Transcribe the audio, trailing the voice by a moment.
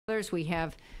We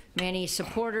have many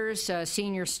supporters,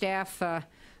 senior staff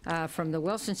from the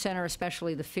Wilson Center,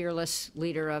 especially the fearless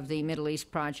leader of the Middle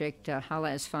East Project,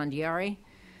 Hala Esfandiari.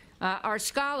 Our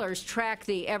scholars track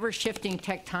the ever-shifting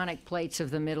tectonic plates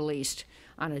of the Middle East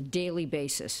on a daily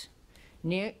basis.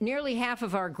 Nearly half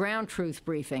of our ground truth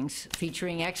briefings,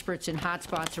 featuring experts in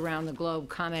hotspots around the globe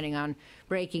commenting on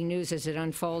breaking news as it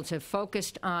unfolds, have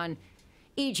focused on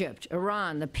Egypt,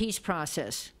 Iran, the peace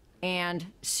process, and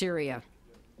Syria.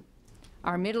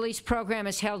 Our Middle East program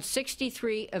has held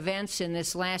 63 events in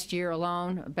this last year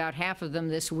alone, about half of them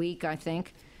this week, I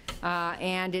think,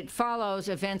 and it follows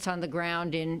events on the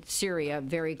ground in Syria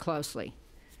very closely.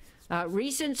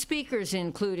 Recent speakers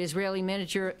include Israeli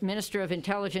Minister of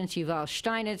Intelligence Yuval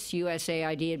Steinitz,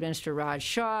 USAID Administrator Raj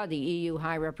Shah, the EU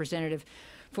High Representative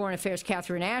Foreign Affairs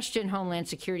Catherine Ashton, Homeland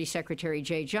Security Secretary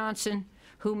Jay Johnson,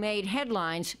 who made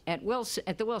headlines at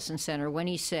the Wilson Center when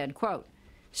he said, quote,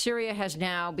 "Syria has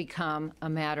now become a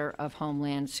matter of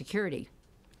homeland security.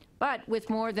 But with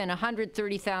more than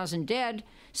 130,000 dead,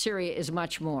 Syria is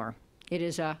much more. It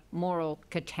is a moral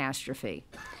catastrophe."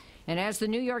 And as the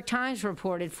New York Times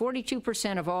reported,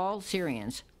 42% of all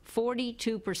Syrians,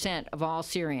 42% of all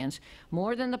Syrians,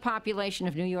 more than the population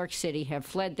of New York City, have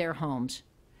fled their homes.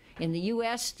 In the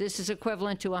U.S., this is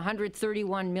equivalent to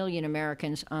 131 million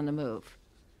Americans on the move.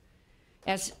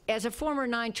 As a former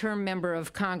 9-term member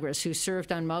of Congress who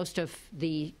served on most of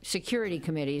the security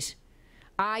committees,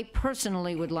 I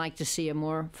personally would like to see a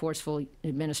more forceful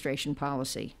administration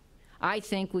policy. I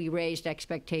think we raised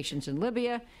expectations in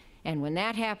Libya, and when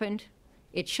that happened,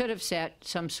 it should have set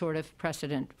some sort of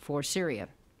precedent for Syria.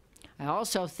 I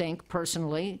also think,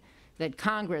 personally, that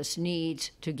Congress needs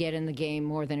to get in the game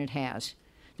more than it has.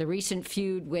 The recent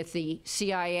feud with the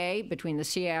CIA, between the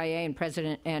CIA and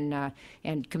President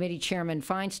and Committee Chairman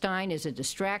Feinstein, is a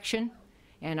distraction,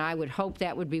 and I would hope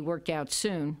that would be worked out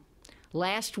soon.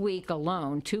 Last week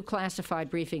alone, 2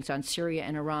 classified briefings on Syria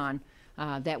and Iran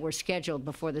that were scheduled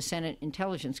before the Senate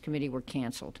Intelligence Committee were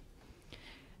canceled.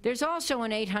 There's also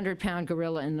an 800-pound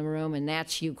gorilla in the room, and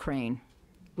that's Ukraine.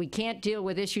 We can't deal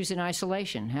with issues in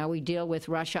isolation. How we deal with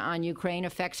Russia on Ukraine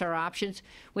affects our options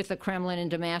with the Kremlin in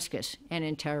Damascus and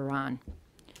in Tehran.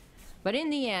 But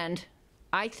in the end,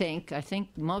 I think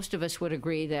most of us would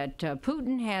agree that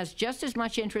Putin has just as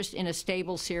much interest in a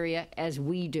stable Syria as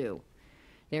we do.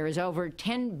 There is over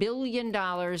 $10 billion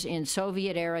in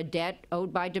Soviet-era debt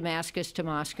owed by Damascus to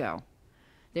Moscow.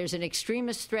 There's an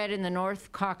extremist threat in the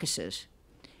North Caucasus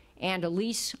and a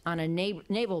lease on a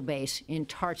naval base in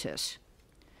Tartus.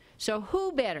 So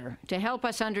who better to help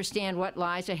us understand what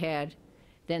lies ahead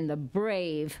than the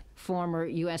brave former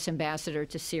U.S. Ambassador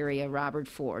to Syria, Robert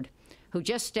Ford, who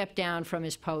just stepped down from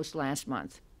his post last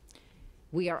month.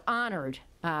 We are honored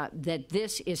that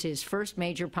this is his first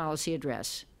major policy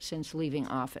address since leaving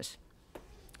office.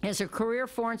 As a career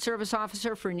Foreign Service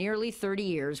officer for nearly 30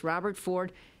 years, Robert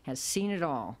Ford has seen it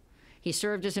all. He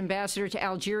served as ambassador to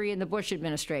Algeria in the Bush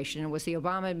administration and was the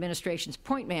Obama administration's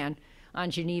point man on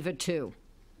Geneva II.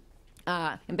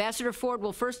 Ambassador Ford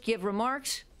will first give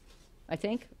remarks, I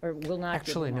think, or will not.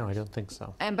 Actually, no, I don't think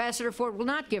so. Ambassador Ford will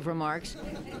not give remarks.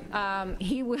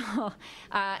 He will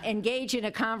engage in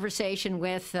a conversation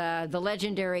with the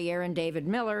legendary Aaron David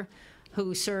Miller,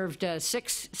 who served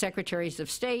 6 secretaries of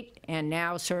state and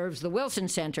now serves the Wilson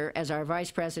Center as our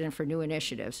vice president for new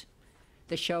initiatives.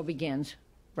 The show begins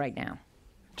right now.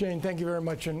 Jane, thank you very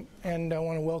much, and I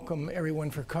want to welcome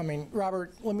everyone for coming.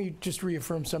 Robert, let me just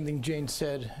reaffirm something Jane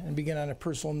said and begin on a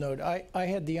personal note. I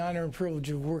had the honor and privilege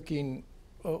of working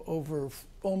over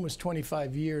almost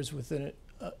 25 years with an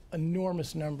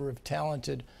enormous number of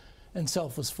talented and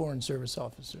selfless Foreign Service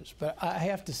officers. But I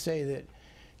have to say that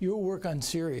your work on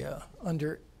Syria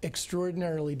under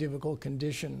extraordinarily difficult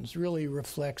conditions really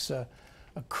reflects a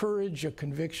courage, a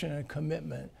conviction, and a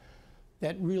commitment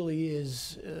that really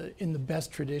is in the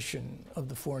best tradition of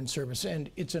the Foreign Service. And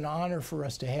it's an honor for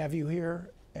us to have you here,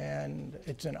 and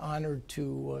it's an honor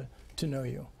to know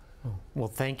you. Well,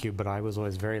 thank you, but I was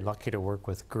always very lucky to work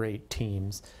with great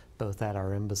teams, both at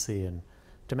our embassy in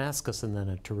Damascus and then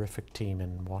a terrific team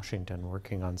in Washington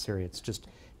working on Syria.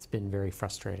 It's been very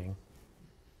frustrating.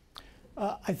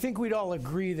 I think we'd all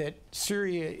agree that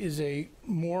Syria is a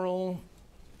moral,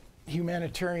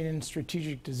 humanitarian, and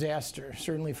strategic disaster,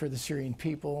 certainly for the Syrian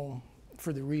people,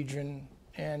 for the region,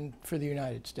 and for the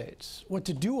United States. What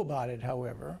to do about it,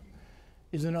 however,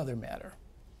 is another matter.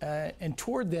 And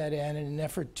toward that end, in an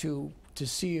effort to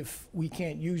see if we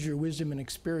can't use your wisdom and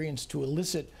experience to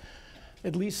elicit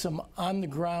at least some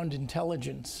on-the-ground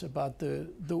intelligence about the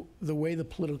way the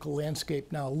political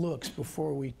landscape now looks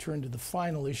before we turn to the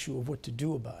final issue of what to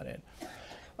do about it.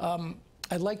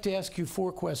 I'd like to ask you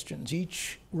 4 questions.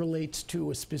 Each relates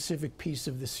to a specific piece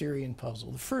of the Syrian puzzle.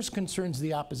 The first concerns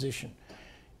the opposition.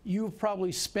 You've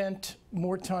probably spent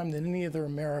more time than any other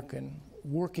American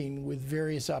working with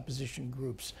various opposition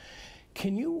groups.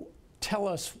 Can you tell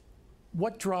us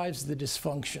what drives the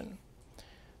dysfunction?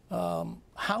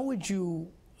 How would you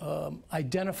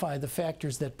identify the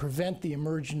factors that prevent the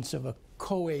emergence of a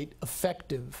coate,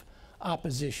 effective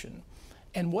opposition?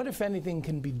 And what, if anything,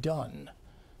 can be done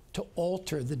to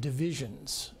alter the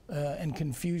divisions and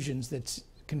confusion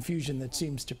that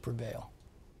seems to prevail?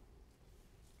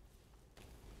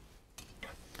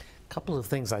 A couple of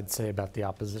things I'd say about the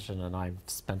opposition, and I've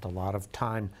spent a lot of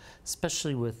time,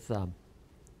 especially with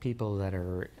people that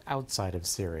are outside of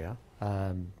Syria.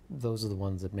 Those are the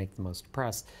ones that make the most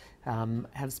press.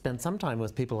 Have spent some time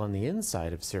with people on the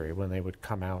inside of Syria when they would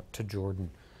come out to Jordan,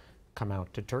 come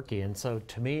out to Turkey. And so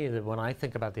to me, when I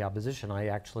think about the opposition, I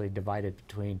actually divide it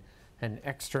between an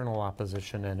external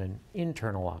opposition and an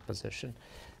internal opposition.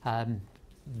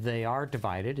 They are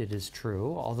divided, it is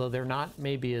true, although they're not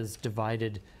maybe as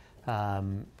divided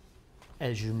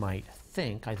as you might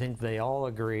think. I think they all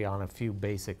agree on a few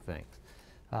basic things.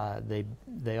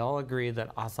 They all agree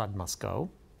that Assad must go.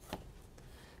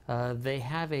 They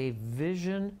have a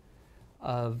vision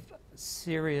of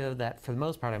Syria that, for the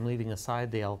most part, I'm leaving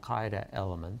aside the al-Qaeda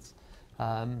elements,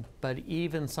 but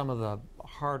even some of the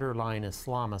harder line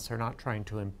Islamists are not trying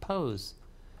to impose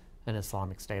an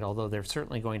Islamic State, although they're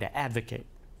certainly going to advocate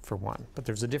for one. But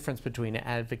there's a difference between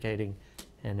advocating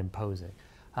and imposing.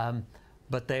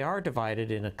 But they are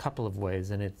divided in a couple of ways,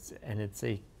 and it's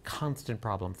a constant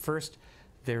problem. First,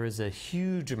 there is a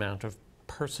huge amount of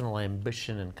personal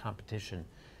ambition and competition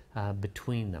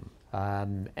between them,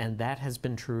 and that has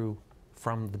been true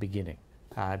from the beginning.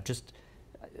 Just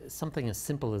something as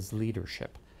simple as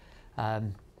leadership.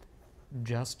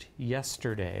 Just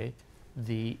yesterday,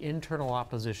 the internal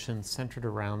opposition centered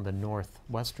around the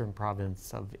northwestern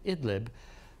province of Idlib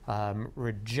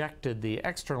rejected the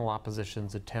external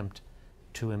opposition's attempt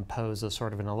to impose a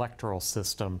sort of an electoral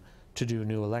system to do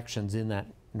new elections in that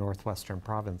northwestern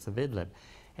province of Idlib.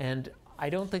 And I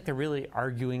don't think they're really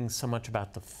arguing so much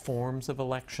about the forms of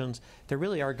elections. They're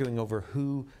really arguing over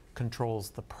who controls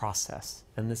the process.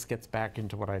 And this gets back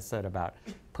into what I said about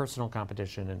personal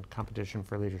competition and competition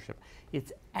for leadership.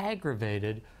 It's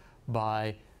aggravated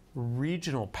by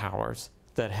regional powers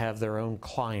that have their own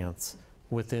clients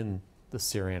within the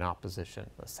Syrian opposition.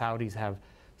 The Saudis have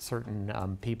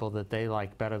certain people that they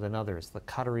like better than others. The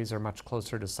Qataris are much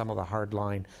closer to some of the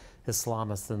hardline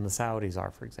Islamists than the Saudis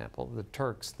are, for example, the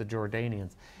Turks, the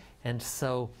Jordanians. And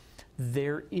so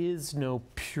there is no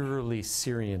purely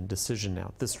Syrian decision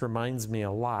now. This reminds me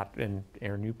a lot, and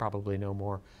Aaron, you probably know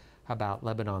more about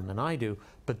Lebanon than I do,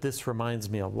 but this reminds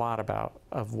me a lot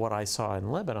of what I saw in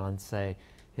Lebanon, say,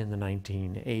 in the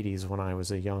 1980s when I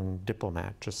was a young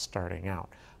diplomat just starting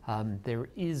out. There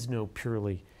is no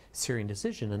purely Syrian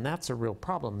decision, and that's a real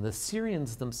problem. The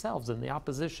Syrians themselves and the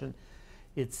opposition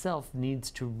itself needs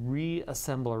to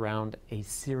reassemble around a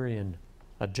Syrian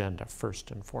agenda, first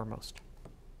and foremost.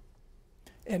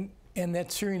 And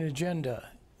that Syrian agenda,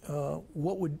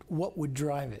 what would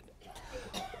drive it?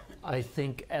 I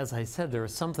think, as I said, there are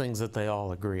some things that they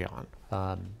all agree on.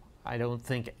 I don't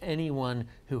think anyone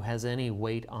who has any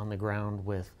weight on the ground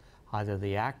with either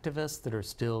the activists that are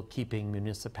still keeping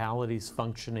municipalities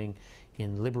functioning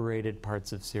in liberated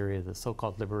parts of Syria, the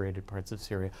so-called liberated parts of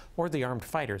Syria, or the armed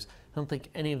fighters, I don't think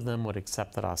any of them would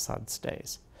accept that Assad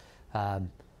stays.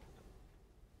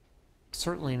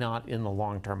 Certainly not in the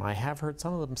long term. I have heard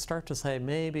some of them start to say,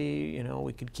 maybe, you know,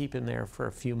 we could keep him there for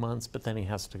a few months, but then he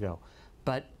has to go.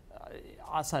 But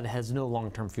Assad has no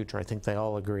long-term future. I think they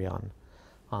all agree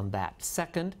on that.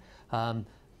 Second,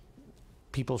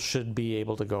 people should be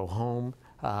able to go home.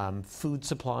 Food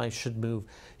supply should move.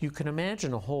 You can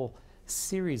imagine a whole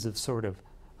series of sort of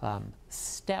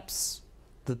steps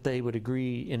that they would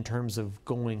agree in terms of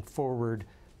going forward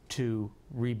to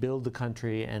rebuild the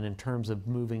country and in terms of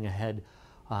moving ahead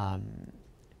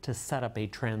to set up a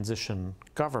transition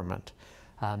government.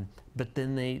 But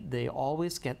then they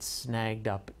always get snagged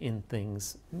up in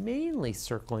things mainly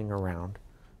circling around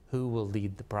who will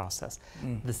lead the process.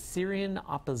 The Syrian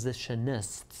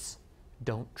oppositionists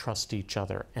don't trust each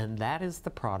other, and that is the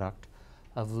product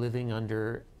of living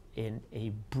under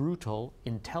a brutal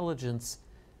intelligence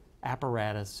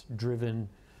apparatus-driven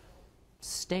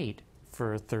state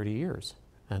for 30 years.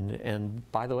 And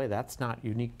by the way, that's not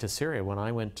unique to Syria. When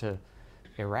I went to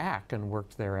Iraq and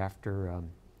worked there after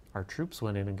our troops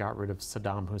went in and got rid of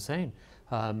Saddam Hussein,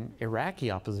 Iraqi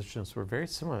oppositionists were very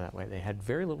similar that way. They had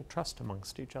very little trust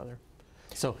amongst each other.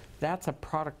 So that's a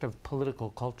product of political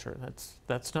culture.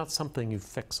 That's not something you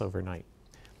fix overnight.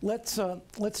 Let's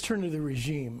turn to the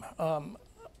regime.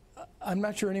 I'm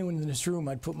not sure anyone in this room,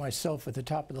 I'd put myself at the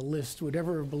top of the list, would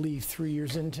ever believe 3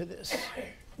 years into this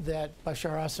that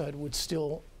Bashar Assad would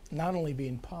still not only be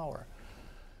in power,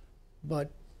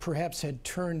 but perhaps had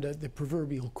turned the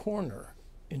proverbial corner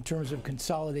in terms of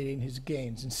consolidating his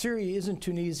gains. And Syria isn't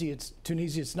Tunisia,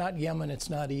 it's not Yemen, it's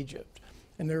not Egypt.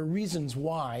 And there are reasons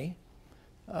why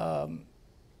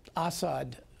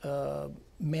Assad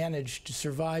managed to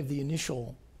survive the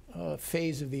initial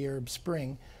phase of the Arab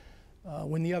Spring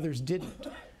when the others didn't.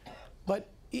 But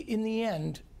in the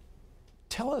end,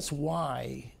 tell us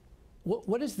why.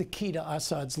 What is the key to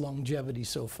Assad's longevity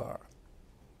so far?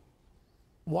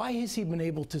 Why has he been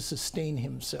able to sustain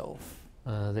himself?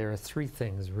 There are three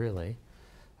things, really.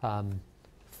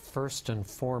 First and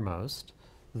foremost,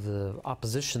 the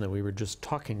opposition that we were just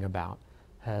talking about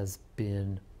has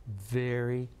been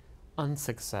very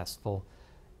unsuccessful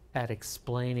at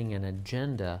explaining an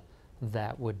agenda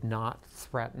that would not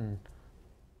threaten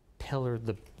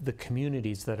the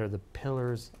communities that are the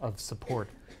pillars of support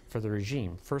for the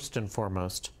regime. First and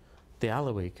foremost, the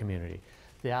Alawi community.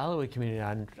 The Alawi community,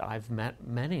 I've met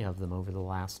many of them over the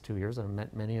last 2 years. I've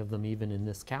met many of them even in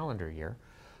this calendar year.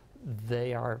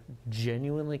 They are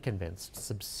genuinely convinced, a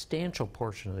substantial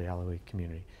portion of the Alawi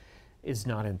community is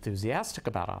not enthusiastic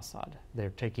about Assad.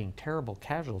 They're taking terrible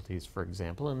casualties, for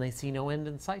example, and they see no end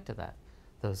in sight to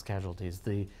those casualties.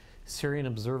 The Syrian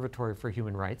Observatory for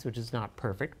Human Rights, which is not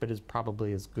perfect, but is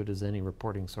probably as good as any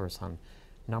reporting source on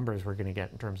numbers we're going to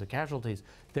get in terms of casualties,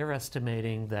 they're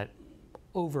estimating that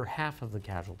over half of the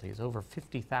casualties, over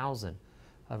 50,000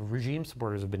 regime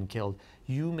supporters have been killed.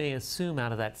 You may assume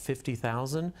out of that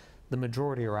 50,000, the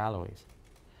majority are Alawis.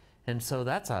 And so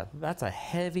that's a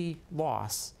heavy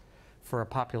loss for a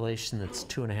population that's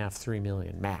 2.5, 3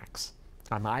 million max.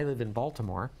 I live in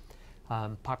Baltimore.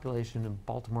 Population in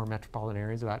Baltimore metropolitan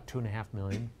area is about 2.5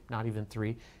 million, not even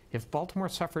 3. If Baltimore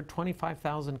suffered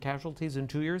 25,000 casualties in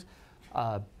 2 years,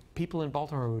 people in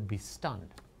Baltimore would be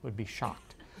stunned, would be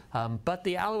shocked. But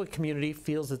the Alawi community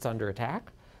feels it's under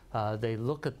attack. They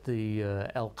look at the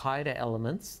al-Qaeda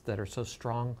elements that are so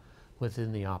strong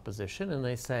within the opposition, and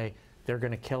they say they're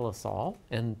going to kill us all,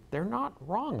 and they're not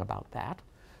wrong about that.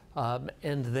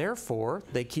 And therefore,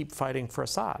 they keep fighting for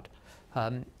Assad.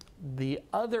 The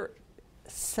other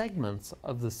segments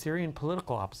of the Syrian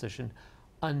political opposition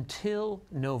until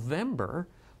November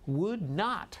would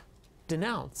not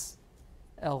denounce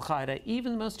al-Qaeda,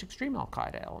 even the most extreme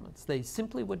al-Qaeda elements. They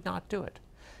simply would not do it.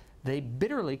 They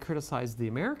bitterly criticized the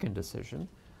American decision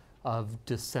of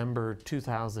December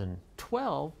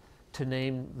 2012 to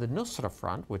name the Nusra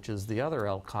Front, which is the other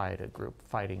al-Qaeda group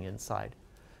fighting inside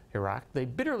Iraq. They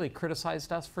bitterly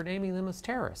criticized us for naming them as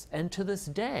terrorists. And to this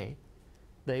day,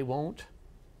 they won't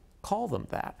call them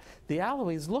that. The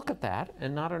Alawis look at that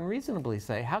and not unreasonably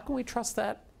say, how can we trust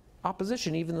that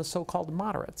opposition, even the so-called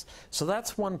moderates? So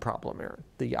that's one problem, Aaron.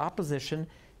 The opposition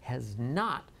has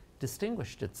not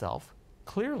distinguished itself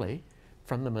clearly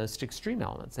from the most extreme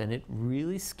elements. And it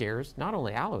really scares not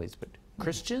only Alawis, but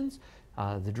Christians,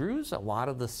 the Druze, a lot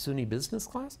of the Sunni business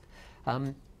class.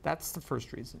 That's the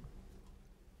first reason.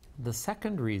 The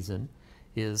second reason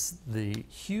is the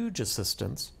huge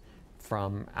assistance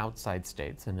from outside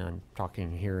states, and I'm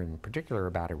talking here in particular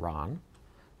about Iran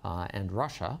and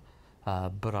Russia,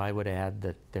 but I would add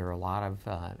that there are a lot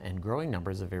of and growing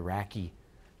numbers of Iraqi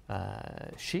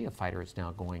Shia fighters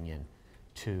now going in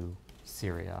to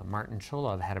Syria. Martin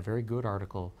Cholov had a very good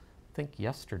article, I think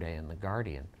yesterday in The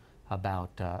Guardian, about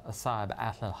Assad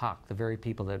al-Haq, the very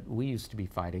people that we used to be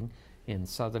fighting in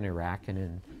southern Iraq and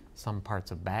in some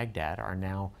parts of Baghdad are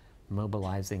now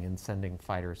mobilizing and sending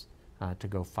fighters to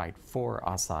go fight for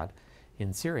Assad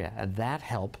in Syria. And that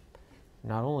help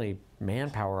not only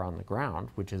manpower on the ground,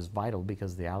 which is vital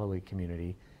because the Alawi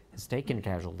community has taken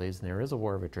casualties and there is a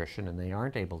war of attrition and they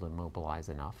aren't able to mobilize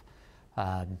enough.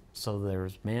 So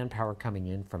there's manpower coming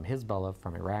in from Hezbollah,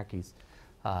 from Iraqis,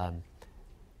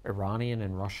 Iranian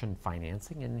and Russian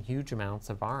financing, and huge amounts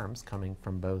of arms coming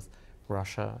from both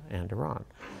Russia and Iran.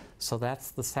 So that's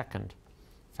the second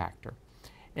factor.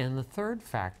 And the third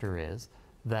factor is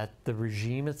that the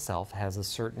regime itself has a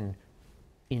certain,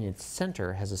 in its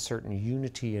center, has a certain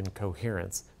unity and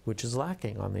coherence, which is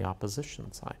lacking on the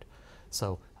opposition side.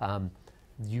 So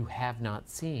you have not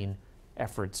seen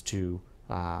efforts to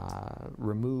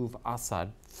remove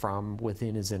Assad from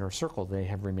within his inner circle. They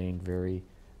have remained very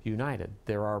united.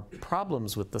 There are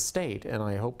problems with the state, and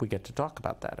I hope we get to talk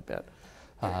about that a bit.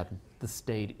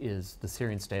 The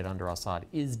Syrian state under Assad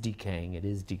is decaying, it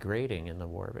is degrading in the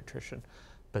war of attrition.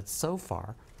 But so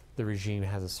far, the regime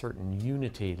has a certain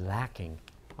unity lacking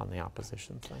on the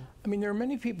opposition side. I mean, there are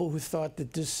many people who thought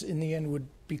that this, in the end, would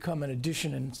become an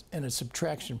addition and a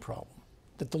subtraction problem.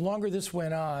 That the longer this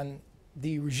went on,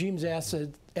 the regime's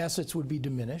assets would be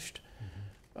diminished,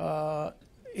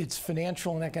 its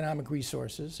financial and economic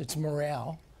resources, its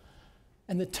morale,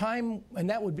 and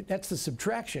that's the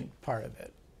subtraction part of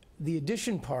it. The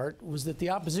addition part was that the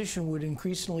opposition would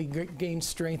increasingly gain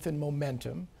strength and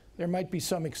momentum. There might be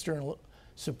some external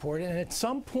support, and at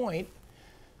some point,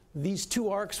 these two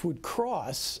arcs would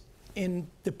cross in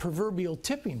the proverbial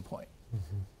tipping point,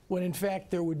 when in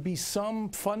fact there would be some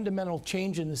fundamental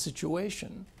change in the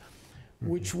situation,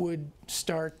 which would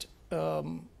start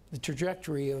the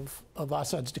trajectory of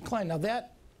Assad's decline. Now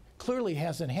that clearly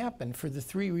hasn't happened for the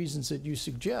three reasons that you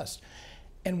suggest.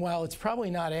 And while it's probably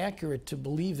not accurate to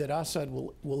believe that Assad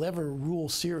will ever rule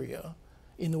Syria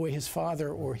in the way his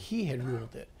father or he had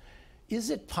ruled it,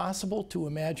 is it possible to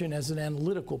imagine, as an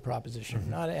analytical proposition,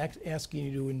 not asking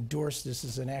you to endorse this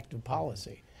as an active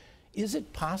policy, is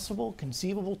it possible,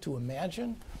 conceivable to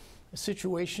imagine a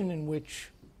situation in which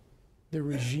the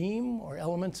regime or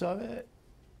elements of it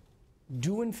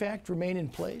do in fact remain in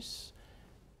place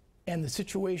and the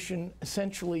situation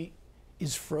essentially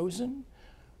is frozen?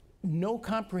 No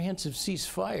comprehensive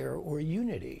ceasefire or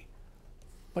unity,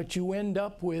 but you end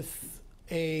up with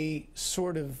a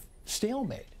sort of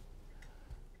stalemate,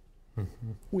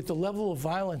 with the level of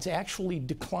violence actually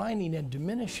declining and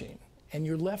diminishing, and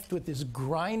you're left with this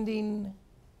grinding,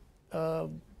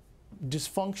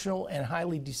 dysfunctional and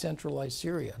highly decentralized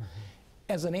Syria.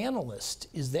 As an analyst,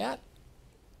 is that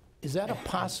a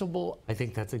possible I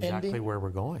think that's exactly ending? where we're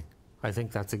going. I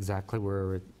think that's exactly where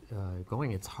we're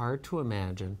going. It's hard to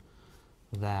imagine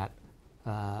that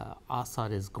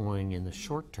Assad is going in the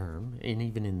short term, and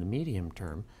even in the medium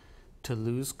term, to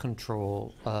lose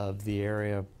control of the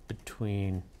area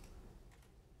between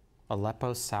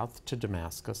Aleppo south to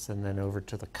Damascus and then over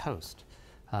to the coast,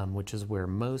 which is where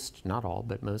most, not all,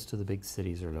 but most of the big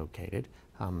cities are located.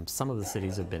 Some of the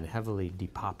cities have been heavily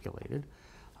depopulated,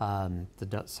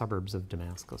 the suburbs of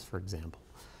Damascus, for example.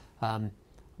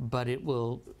 But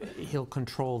he'll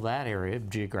control that area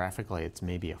geographically. It's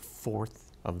maybe a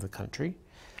fourth of the country.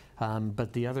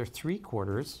 But the other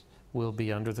 3/4 will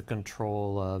be under the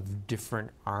control of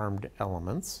different armed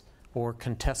elements or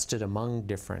contested among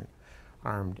different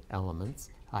armed elements.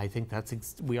 I think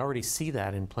we already see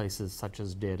that in places such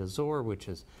as Deir ez-Zor, which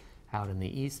is out in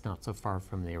the east, not so far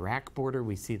from the Iraq border.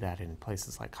 We see that in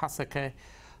places like Hasakeh.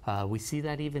 We see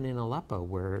that even in Aleppo,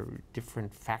 where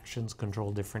different factions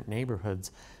control different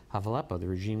neighborhoods of Aleppo. The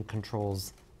regime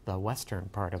controls the western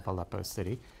part of Aleppo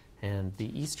city, and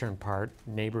the eastern part,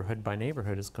 neighborhood by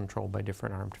neighborhood, is controlled by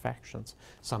different armed factions.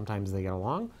 Sometimes they get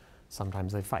along,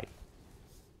 sometimes they fight.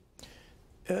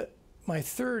 My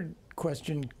third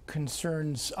question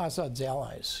concerns Assad's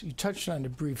allies. You touched on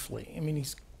it briefly. I mean, he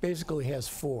basically has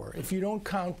four. If you don't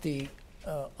count the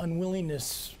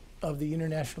unwillingness of the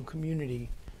international community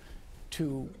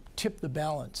to tip the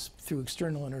balance through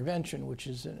external intervention, which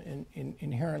is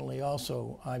inherently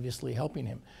also obviously helping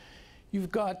him.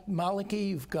 You've got Maliki,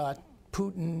 you've got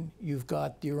Putin, you've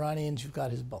got the Iranians, you've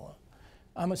got Hezbollah.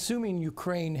 I'm assuming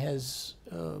Ukraine has,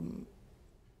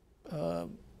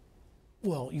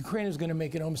 Ukraine is going to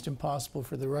make it almost impossible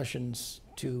for the Russians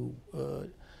to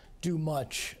do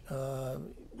much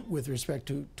with respect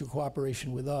to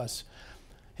cooperation with us.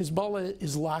 Hezbollah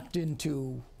is locked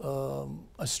into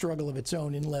a struggle of its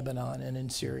own in Lebanon and in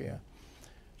Syria.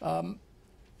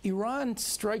 Iran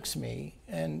strikes me,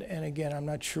 and again, I'm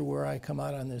not sure where I come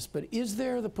out on this, but is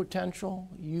there the potential?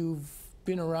 You've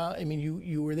been around, I mean,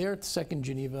 you were there at the Second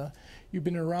Geneva. You've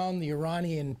been around the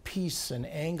Iranian piece and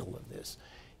angle of this.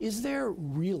 Is there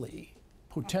really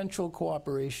potential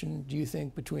cooperation, do you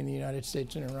think, between the United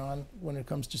States and Iran when it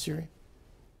comes to Syria?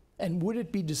 And would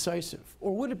it be decisive,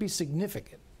 or would it be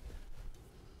significant?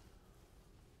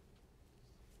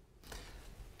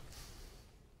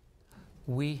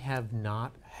 We have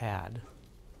not had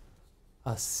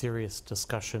a serious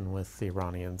discussion with the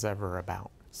Iranians ever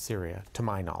about Syria, to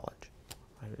my knowledge.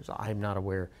 I'm not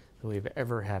aware that we've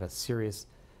ever had a serious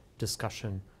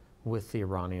discussion with the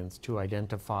Iranians to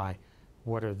identify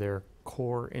what are their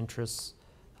core interests,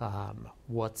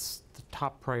 what's the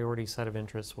top priority set of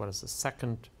interests, what is the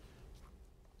second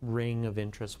ring of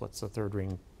interest, what's the third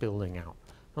ring building out.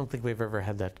 I don't think we've ever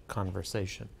had that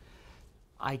conversation.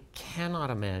 I cannot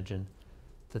imagine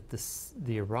that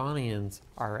the Iranians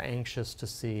are anxious to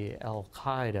see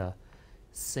al-Qaeda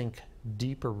sink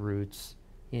deeper roots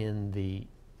in the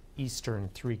eastern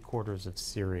 3/4 of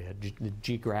Syria, the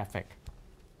geographic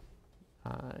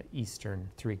eastern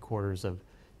 3/4 of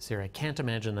Syria. I can't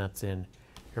imagine that's in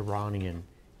Iranian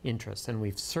interest. And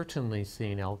we've certainly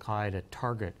seen al-Qaeda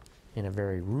target in a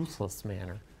very ruthless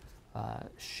manner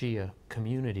Shia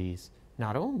communities,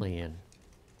 not only in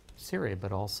Syria,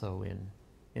 but also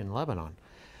in Lebanon.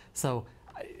 So,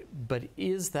 but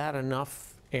is that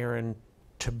enough, Aaron,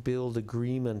 to build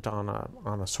agreement on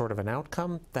a sort of an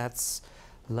outcome? That's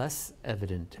less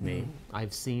evident to me.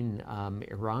 I've seen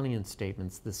Iranian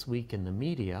statements this week in the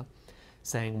media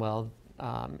saying, well,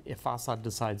 if Assad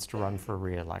decides to run for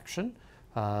re-election,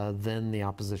 then the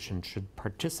opposition should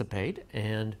participate,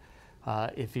 and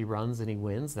if he runs and he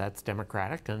wins, that's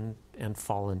democratic and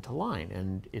fall into line.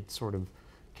 And it sort of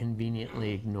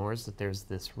conveniently ignores that there's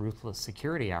this ruthless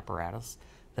security apparatus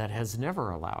that has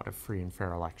never allowed a free and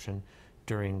fair election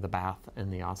during the Ba'ath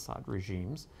and the Assad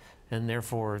regimes, and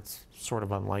therefore it's sort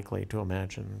of unlikely to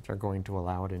imagine they're going to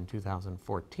allow it in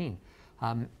 2014.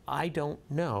 I don't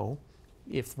know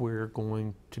if we're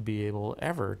going to be able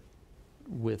ever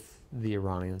with the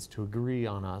Iranians to agree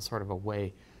on a sort of a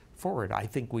way forward. I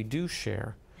think we do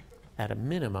share, at a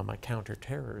minimum, a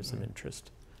counterterrorism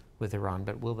interest with Iran,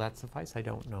 but will that suffice? I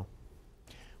don't know.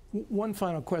 One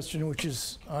final question, which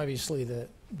is obviously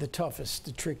the toughest,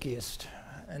 the trickiest,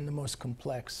 and the most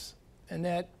complex, and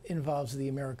that involves the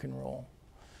American role.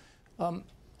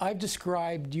 I've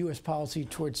described U.S. policy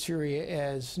towards Syria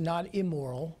as not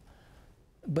immoral,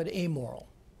 but amoral.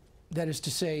 That is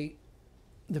to say,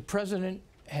 the president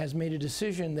has made a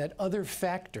decision that other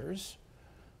factors,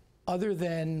 other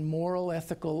than moral,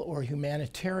 ethical, or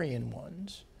humanitarian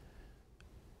ones,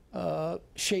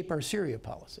 shape our Syria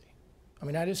policy. I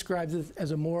mean, I describe it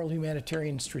as a moral,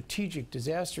 humanitarian, strategic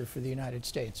disaster for the United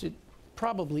States. It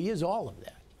probably is all of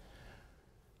that.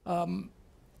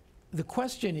 The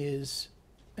question is,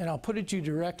 and I'll put it to you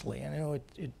directly, and I know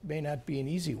it may not be an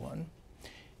easy one,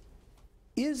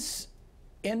 is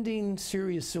ending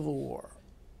Syria's civil war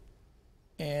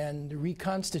and the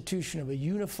reconstitution of a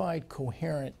unified,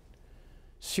 coherent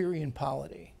Syrian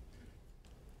polity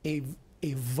a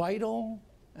vital,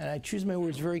 and I choose my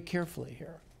words very carefully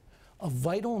here, a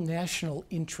vital national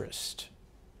interest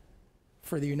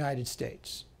for the United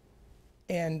States?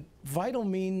 And vital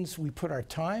means we put our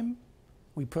time,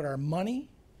 we put our money,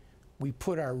 we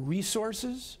put our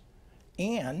resources,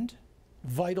 and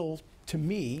vital to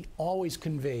me always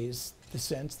conveys the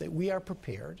sense that we are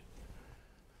prepared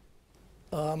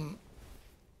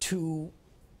to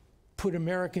put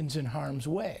Americans in harm's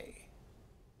way.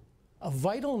 A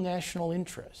vital national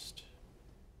interest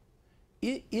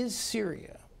is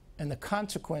Syria and the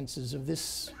consequences of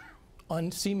this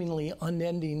seemingly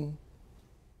unending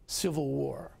civil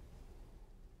war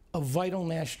a vital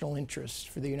national interest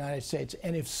for the United States?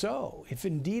 And if so, if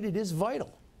indeed it is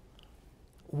vital,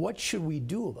 what should we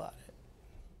do about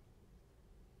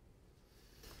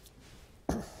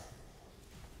it?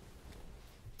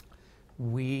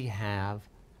 We have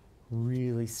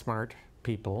really smart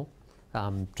people,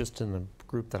 just in the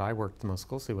group that I worked the most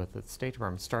closely with at the State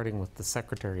Department, starting with the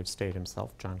Secretary of State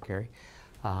himself, John Kerry,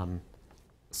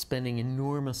 spending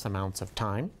enormous amounts of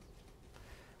time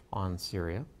on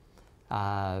Syria.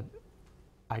 I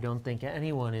don't think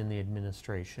anyone in the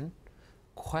administration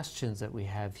questions that we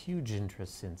have huge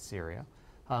interests in Syria.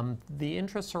 The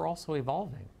interests are also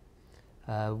evolving.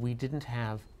 We didn't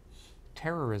have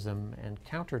terrorism and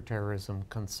counterterrorism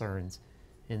concerns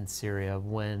in Syria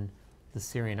when the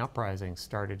Syrian uprising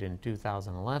started in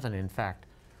 2011. In fact,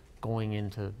 going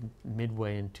into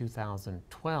midway in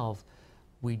 2012,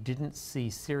 we didn't see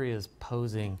Syria's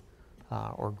posing,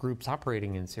 or groups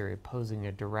operating in Syria posing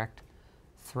a direct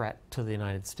threat to the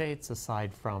United States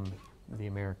aside from the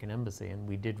American embassy, and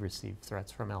we did receive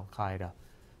threats from al-Qaeda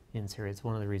in Syria. It's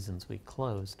one of the reasons we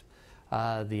closed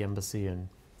the embassy in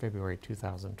February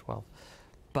 2012.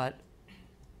 But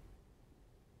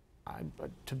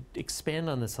to expand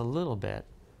on this a little bit,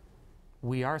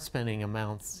 we are spending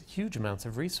huge amounts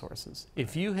of resources.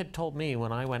 If you had told me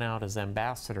when I went out as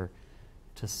ambassador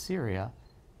to Syria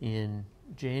in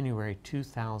January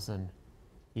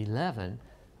 2011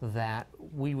 that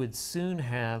we would soon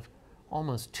have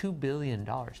almost $2 billion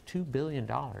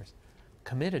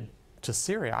committed to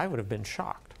Syria, I would have been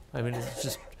shocked. I mean, it's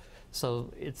just,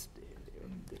 so it's,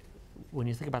 when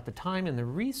you think about the time and the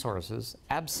resources,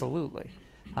 absolutely.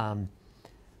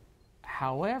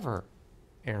 However,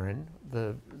 Aaron,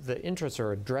 the interests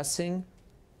are addressing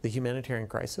the humanitarian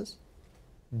crisis,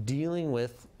 dealing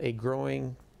with a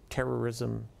growing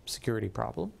terrorism security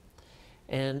problem,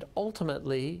 and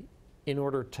ultimately, in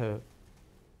order to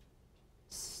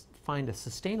find a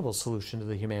sustainable solution to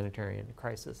the humanitarian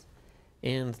crisis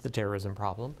and the terrorism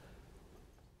problem,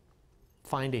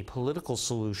 find a political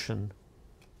solution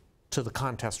to the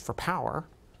contest for power,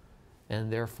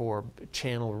 and therefore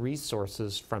channel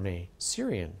resources from a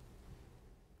Syrian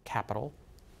capital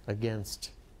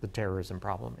against the terrorism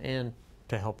problem and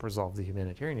to help resolve the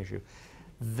humanitarian issue.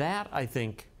 That, I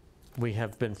think, we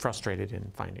have been frustrated in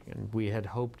finding, and we had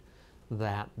hoped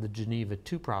that the Geneva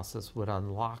II process would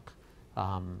unlock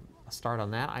a start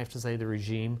on that. I have to say the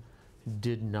regime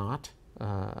did not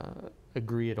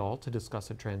agree at all to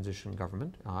discuss a transition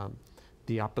government.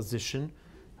 The opposition,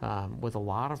 with a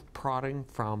lot of prodding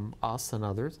from us and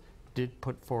others, did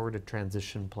put forward a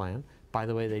transition plan. By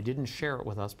the way, they didn't share it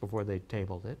with us before they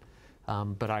tabled it.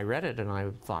 But I read it and I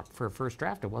thought for a first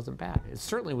draft it wasn't bad. It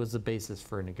certainly was the basis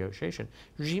for a negotiation.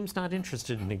 The regime's not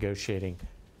interested in negotiating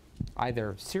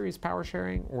either Syria's power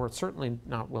sharing or certainly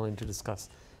not willing to discuss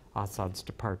Assad's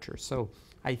departure. So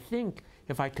I think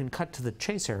if I can cut to the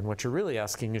chase here, and what you're really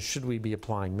asking is, should we be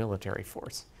applying military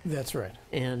force? That's right.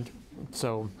 And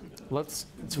so let's...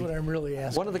 That's what I'm really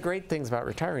asking. One of the great things about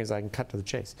retiring is I can cut to the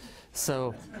chase.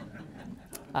 So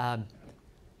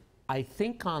I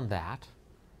think on that,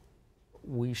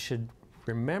 we should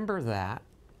remember that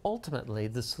ultimately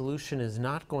the solution is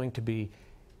not going to be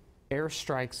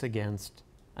airstrikes against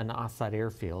an Assad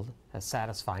airfield, as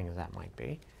satisfying as that might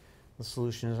be. The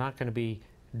solution is not going to be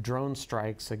drone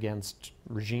strikes against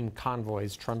regime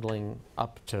convoys trundling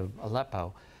up to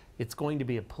Aleppo. It's going to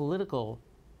be a political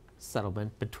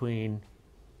settlement between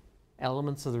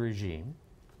elements of the regime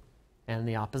and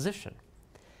the opposition.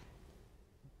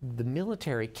 The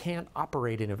military can't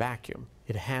operate in a vacuum.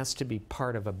 It has to be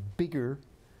part of a bigger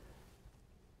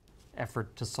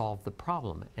effort to solve the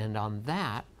problem. And on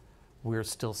that, we're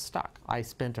still stuck. I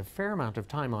spent a fair amount of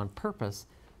time on purpose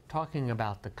talking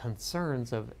about the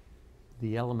concerns of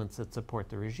the elements that support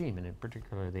the regime, and in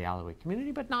particular the Alawi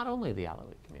community, but not only the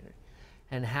Alawi community,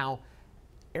 and how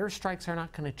airstrikes are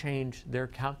not going to change their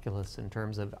calculus in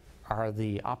terms of, are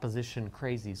the opposition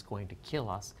crazies going to kill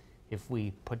us if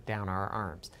we put down our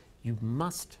arms? You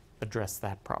must address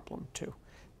that problem too.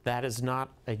 That is not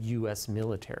a U.S.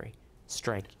 military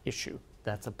strike issue.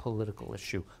 That's a political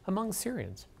issue among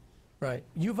Syrians. Right.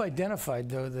 You've identified,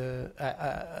 though,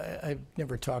 I've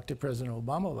never talked to President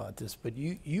Obama about this, but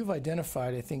you've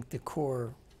identified, I think, the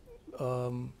core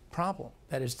problem.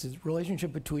 That is the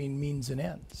relationship between means and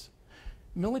ends.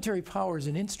 Military power is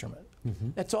an instrument.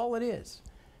 Mm-hmm. That's all it is.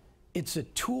 It's a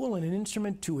tool and an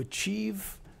instrument to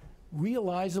achieve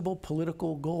realizable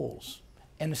political goals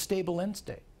and a stable end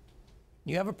state.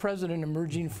 You have a president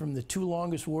emerging from the two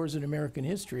longest wars in American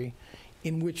history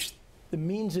in which the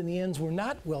means and the ends were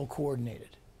not well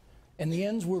coordinated, and the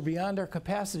ends were beyond our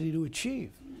capacity to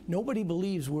achieve. Nobody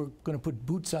believes we're going to put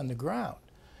boots on the ground.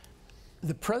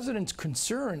 The president's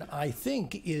concern, I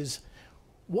think, is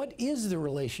what is the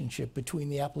relationship between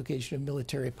the application of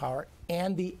military power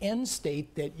and the end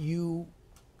state that you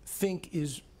think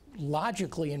is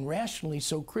logically and rationally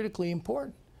so critically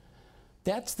important?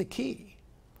 That's the key.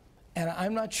 And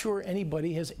I'm not sure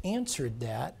anybody has answered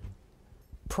that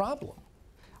problem.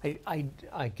 I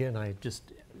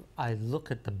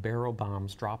look at the barrel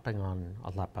bombs dropping on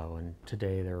Aleppo, and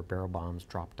today there were barrel bombs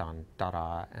dropped on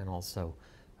Daraa and also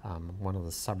one of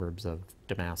the suburbs of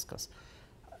Damascus.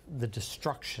 The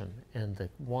destruction and the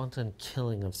wanton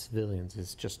killing of civilians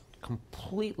is just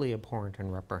completely abhorrent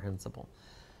and reprehensible.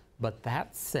 But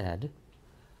that said,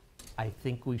 I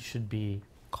think we should be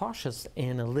cautious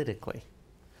analytically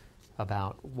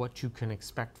about what you can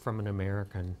expect from an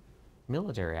American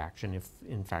military action if,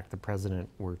 in fact, the president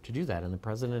were to do that. And the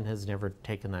president has never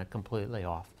taken that completely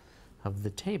off of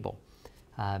the table.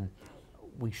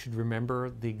 We should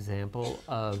remember the example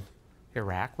of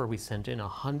Iraq, where we sent in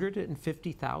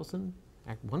 150,000,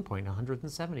 at one point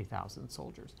 170,000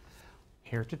 soldiers.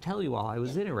 Here to tell you, while I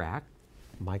was in Iraq,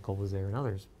 Michael was there and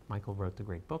others, Michael wrote the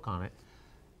great book on it,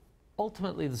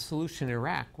 ultimately the solution in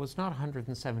Iraq was not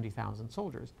 170,000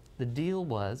 soldiers. The deal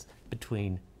was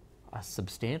between a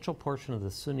substantial portion of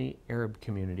the Sunni Arab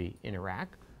community in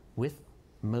Iraq with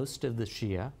most of the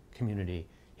Shia community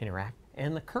in Iraq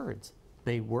and the Kurds.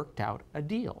 They worked out a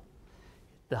deal.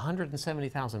 The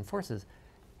 170,000 forces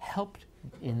helped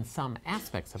in some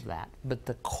aspects of that, but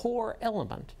the core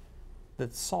element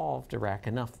that solved Iraq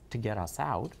enough to get us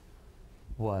out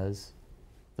was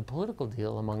the political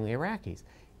deal among the Iraqis.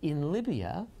 In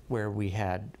Libya, where we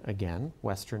had, again,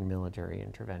 Western military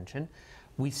intervention,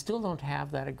 we still don't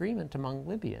have that agreement among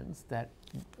Libyans that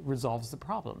resolves the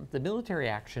problem. The military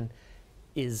action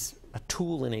is a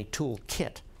tool in a tool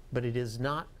kit, but it is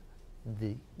not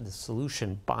the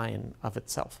solution by and of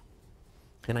itself.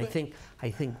 And I think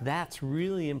that's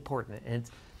really important. And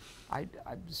I'm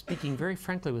speaking very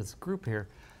frankly with this group here,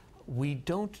 we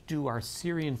don't do our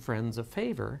Syrian friends a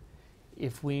favor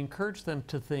if we encourage them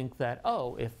to think that,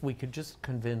 oh, if we could just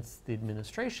convince the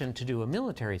administration to do a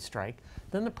military strike,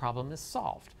 then the problem is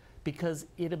solved, because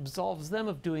it absolves them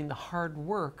of doing the hard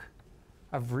work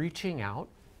of reaching out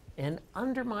and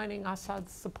undermining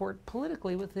Assad's support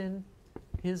politically within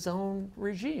his own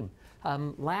regime.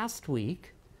 Last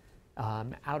week,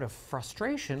 out of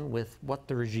frustration with what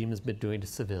the regime has been doing to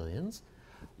civilians,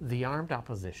 the armed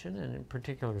opposition, and in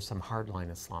particular some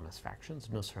hardline Islamist factions,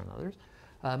 Nusra and others,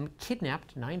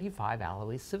 kidnapped 95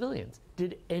 Alawi civilians.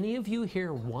 Did any of you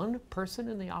hear one person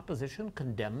in the opposition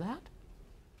condemn that?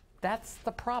 That's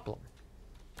the problem.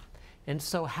 And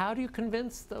so how do you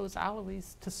convince those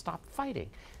Alawis to stop fighting?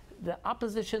 The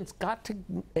opposition's got to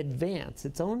advance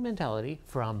its own mentality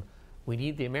from, we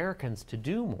need the Americans to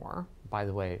do more, by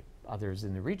the way, others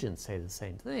in the region say the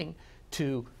same thing,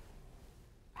 to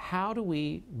how do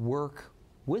we work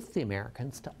with the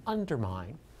Americans to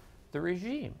undermine the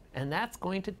regime? And that's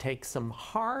going to take some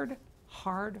hard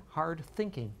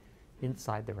thinking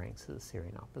inside the ranks of the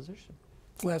Syrian opposition.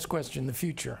 Last question, the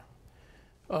future.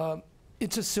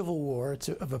 It's a civil war. It's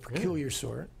of a peculiar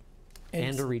sort.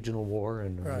 And a regional war.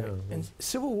 And, right. And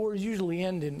civil wars usually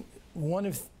end in one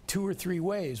of 2 or 3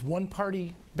 ways. One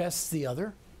party bests the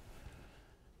other.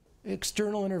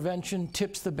 External intervention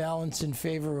tips the balance in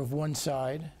favor of one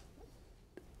side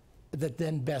that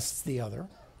then bests the other.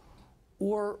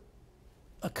 Or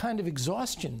a kind of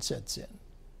exhaustion sets in.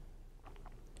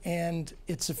 And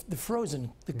it's the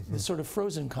frozen, the sort of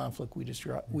frozen conflict we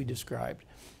described.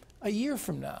 A year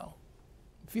from now,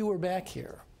 if you were back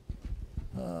here,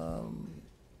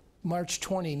 March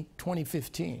 20,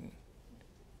 2015,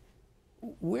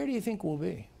 where do you think we'll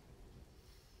be?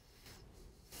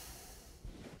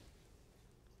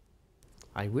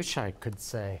 I wish I could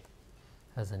say,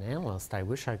 as an analyst, I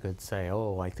wish I could say,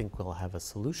 oh, I think we'll have a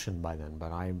solution by then,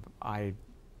 but I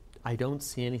don't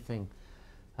see anything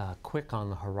quick on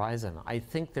the horizon. I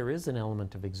think there is an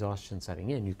element of exhaustion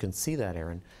setting in. You can see that,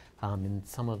 Aaron, in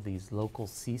some of these local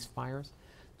ceasefires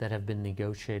that have been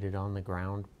negotiated on the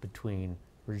ground between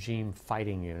regime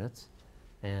fighting units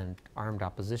and armed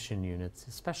opposition units,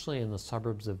 especially in the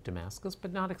suburbs of Damascus,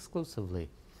 but not exclusively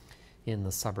in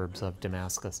the suburbs of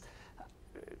Damascus.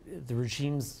 The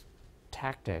regime's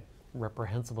tactic,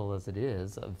 reprehensible as it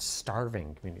is, of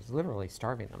starving communities, literally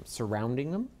starving them,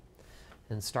 surrounding them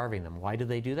and starving them. Why do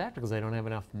they do that? Because they don't have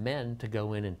enough men to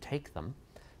go in and take them.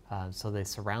 So they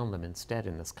surround them instead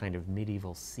in this kind of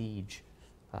medieval siege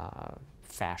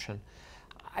fashion.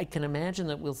 I can imagine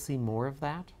that we'll see more of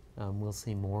that. We'll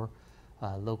see more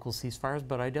local ceasefires,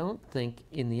 but I don't think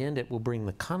in the end it will bring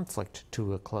the conflict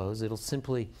to a close. It'll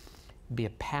simply be a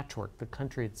patchwork. The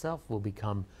country itself will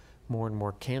become more and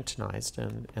more cantonized,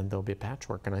 and there'll be a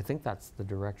patchwork. And I think that's the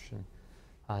direction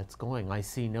it's going. I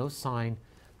see no sign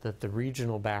that the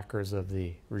regional backers of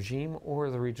the regime or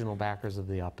the regional backers of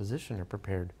the opposition are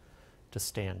prepared to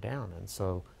stand down. And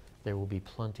so there will be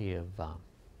plenty of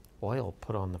oil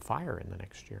put on the fire in the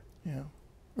next year. Yeah.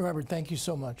 Robert, thank you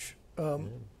so much.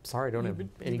 Sorry, I don't have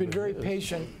any. You've been very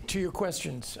patient to your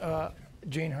questions.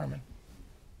 Jane Harmon.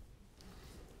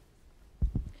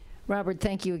 Robert,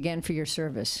 thank you again for your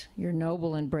service, your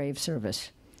noble and brave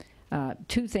service.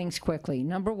 2 things quickly.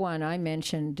 Number one, I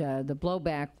mentioned the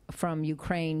blowback from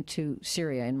Ukraine to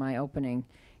Syria in my opening.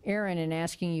 Aaron, in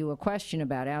asking you a question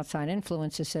about outside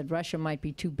influences, said Russia might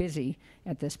be too busy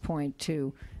at this point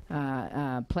to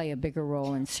play a bigger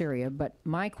role in Syria. But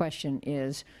my question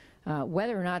is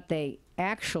whether or not they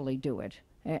actually do it.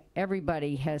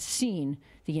 Everybody has seen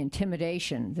the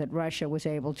intimidation that Russia was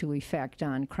able to effect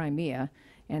on Crimea,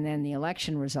 and then the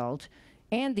election result,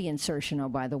 and the insertion, oh,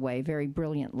 by the way, very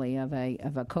brilliantly of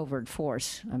a covert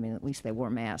force. I mean, at least they wore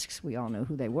masks. We all know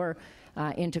who they were,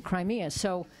 into Crimea.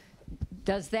 So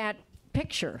does that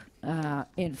picture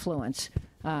influence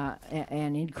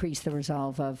and increase the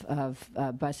resolve of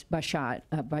Bashar?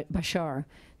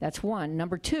 That's one.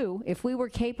 Number two, if we were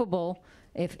capable,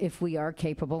 if we are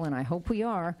capable, and I hope we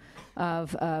are,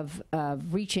 of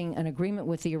reaching an agreement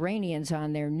with the Iranians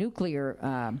on their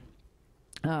nuclear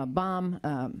bomb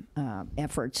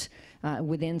efforts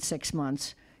within 6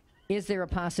 months, is there a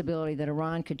possibility that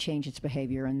Iran could change its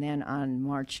behavior, and then on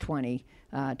March 20,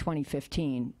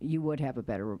 2015, you would have a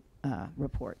better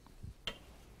report?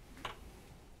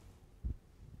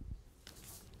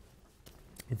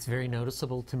 It's very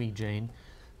noticeable to me, Jane,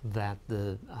 that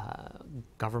the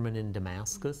government in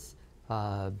Damascus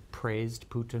praised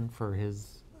Putin for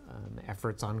his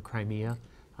efforts on Crimea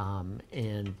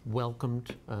and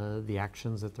welcomed the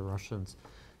actions that the Russians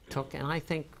took. And I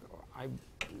think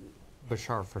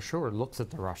Bashar, for sure, looks at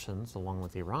the Russians, along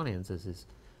with the Iranians, as his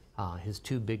his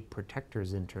two big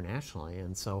protectors internationally,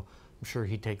 and so I'm sure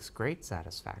he takes great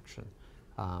satisfaction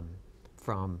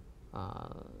from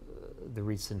the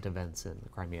recent events in the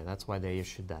Crimea. That's why they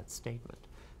issued that statement.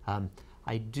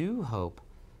 I do hope,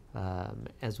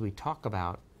 as we talk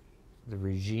about the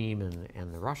regime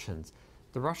and the Russians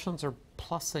are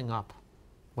plussing up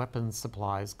weapons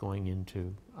supplies going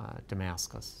into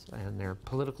Damascus, and their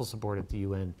political support at the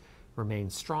UN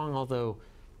remains strong, although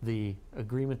the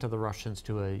agreement of the Russians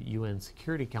to a UN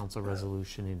Security Council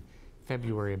resolution in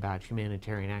February about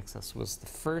humanitarian access was the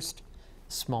first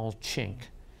small chink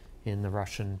in the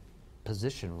Russian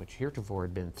position, which heretofore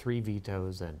had been 3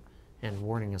 vetoes and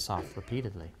warning us off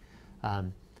repeatedly.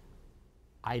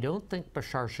 I don't think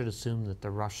Bashar should assume that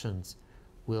the Russians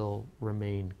will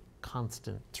remain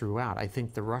constant throughout. I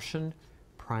think the Russian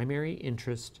primary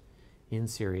interest in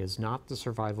Syria is not the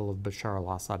survival of Bashar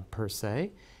al-Assad per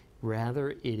se. Rather,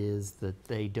 it is that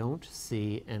they don't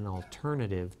see an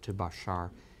alternative to Bashar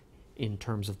in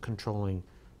terms of controlling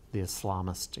the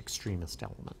Islamist extremist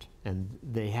element. And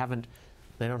they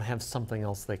don't have something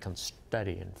else they can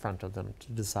study in front of them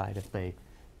to decide if they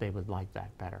would like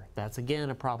that better. That's again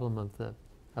a problem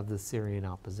of the Syrian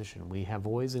opposition. We have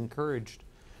always encouraged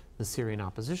the Syrian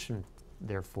opposition,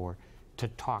 therefore, to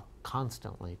talk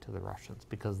constantly to the Russians,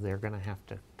 because they're going to have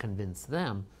to convince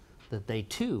them that they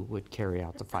too would carry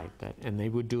out the fight, and they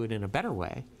would do it in a better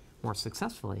way, more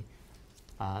successfully,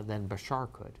 than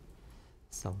Bashar could.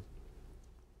 So,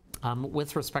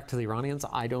 with respect to the Iranians,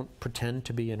 I don't pretend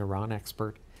to be an Iran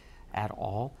expert at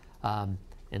all,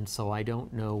 and so I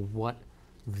don't know what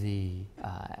the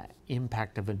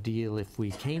impact of a deal, if we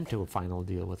came to a final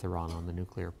deal with Iran on the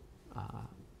nuclear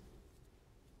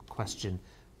question.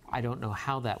 I don't know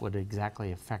how that would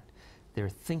exactly affect their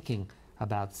thinking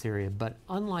about Syria, but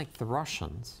unlike the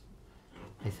Russians,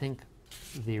 I think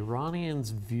the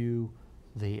Iranians view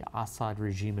the Assad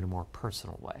regime in a more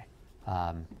personal way.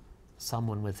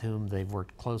 Someone with whom they've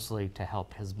worked closely to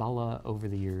help Hezbollah over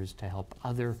the years, to help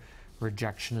other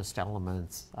rejectionist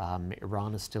elements.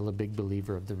 Iran is still a big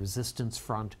believer of the resistance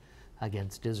front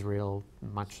against Israel,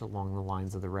 much along the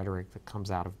lines of the rhetoric that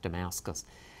comes out of Damascus.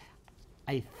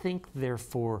 I think,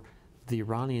 therefore, the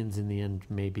Iranians in the end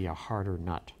may be a harder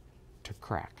nut to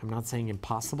crack. I'm not saying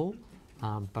impossible,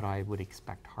 but I would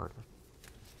expect harder.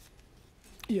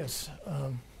 Yes,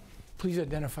 please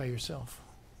identify yourself.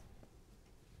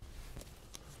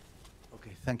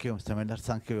 Okay, thank you, Mr. Miller.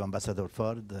 Thank you, Ambassador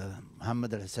Ford.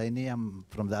 Mohammed Al-Husseini, I'm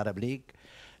from the Arab League.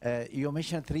 You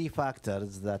mentioned 3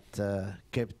 factors that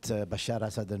kept Bashar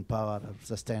Assad in power,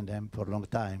 sustained him for a long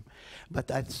time. But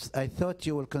I thought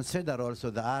you will consider also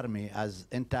the army as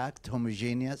intact,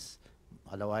 homogeneous,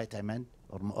 Alawite I meant,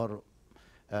 or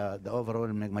the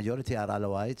overwhelming majority are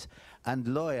Alawites, and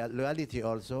loyalty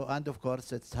also, and of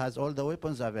course it has all the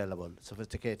weapons available,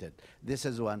 sophisticated. This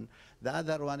is one. The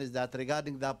other one is that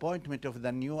regarding the appointment of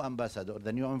the new ambassador,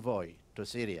 the new envoy to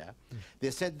Syria, they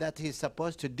said that he's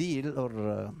supposed to deal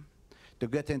or to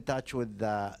get in touch with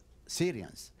the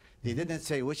Syrians. They didn't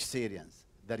say which Syrians.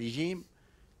 The regime,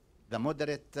 the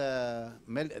moderate, the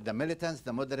militants,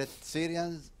 the moderate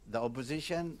Syrians, the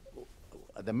opposition,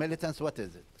 the militants, what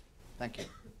is it? Thank you.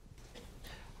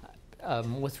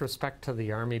 With respect to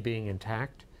the army being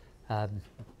intact,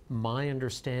 my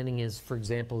understanding is, for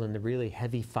example, in the really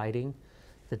heavy fighting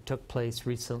that took place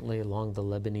recently along the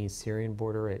Lebanese-Syrian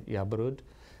border at Yabrud,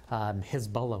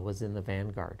 Hezbollah was in the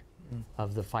vanguard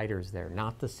of the fighters there,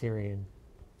 not the Syrian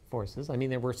forces. I mean,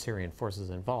 there were Syrian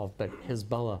forces involved, but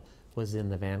Hezbollah was in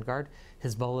the vanguard.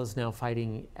 Hezbollah is now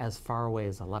fighting as far away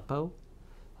as Aleppo.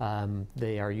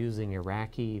 They are using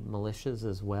Iraqi militias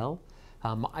as well.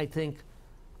 I think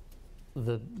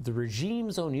the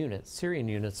regime's own units, Syrian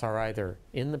units, are either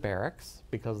in the barracks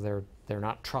because they're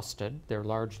not trusted, they're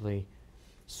largely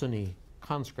Sunni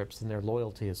conscripts and their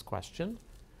loyalty is questioned,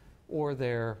 or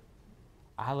they're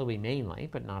Alawi mainly,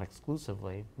 but not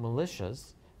exclusively,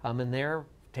 militias, and they're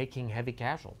taking heavy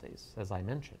casualties, as I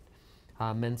mentioned.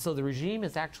 And so the regime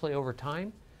is actually, over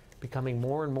time, becoming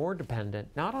more and more dependent,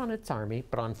 not on its army,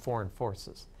 but on foreign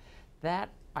forces. That,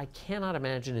 I cannot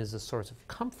imagine, is a source of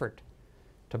comfort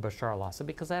to Bashar al-Assad,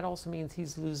 because that also means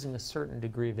he's losing a certain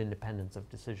degree of independence of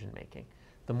decision-making.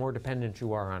 The more dependent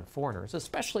you are on foreigners,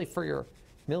 especially for your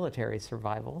military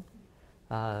survival,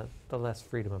 the less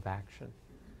freedom of action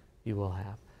you will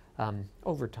have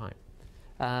over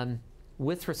time.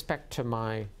 With respect to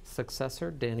my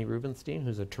successor, Danny Rubenstein,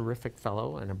 who's a terrific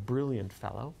fellow and a brilliant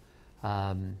fellow,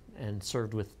 and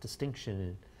served with distinction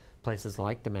in places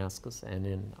like Damascus and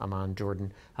in Amman,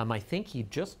 Jordan. I think he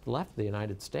just left the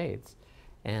United States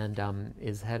and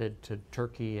is headed to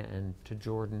Turkey and to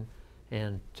Jordan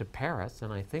and to Paris,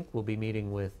 and I think we'll be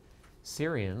meeting with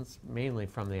Syrians, mainly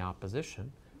from the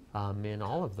opposition, in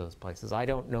all of those places. I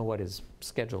don't know what his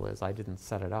schedule is. I didn't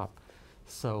set it up.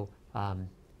 So,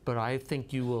 but I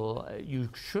think you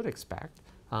should expect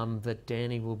that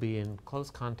Danny will be in close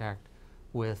contact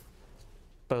with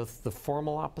both the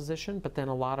formal opposition, but then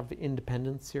a lot of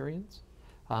independent Syrians,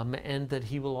 and that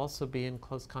he will also be in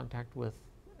close contact with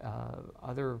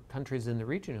other countries in the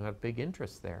region who have big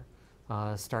interests there,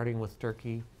 starting with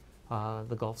Turkey,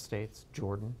 the Gulf states,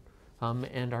 Jordan,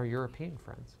 and our European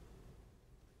friends.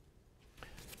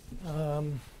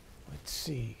 Let's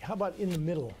see. How about in the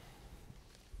middle?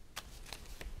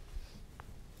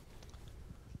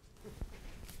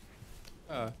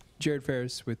 Jared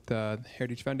Ferris with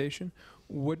Heritage Foundation.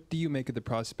 What do you make of the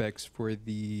prospects for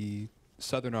the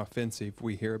southern offensive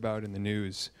we hear about in the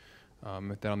news,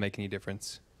 if that'll make any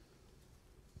difference?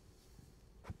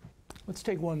 Let's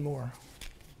take one more.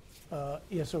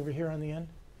 Yes, over here on the end.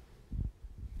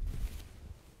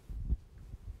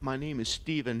 My name is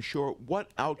Stephen Shore. What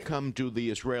outcome do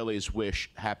the Israelis wish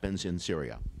happens in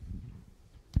Syria?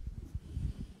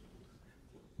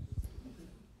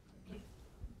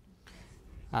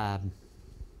 Not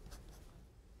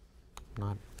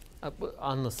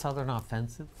on the southern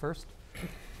offensive first.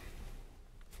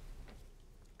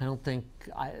 I don't think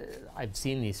I've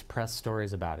seen these press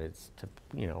stories about it. It's to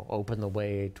open the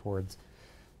way towards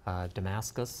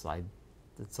Damascus.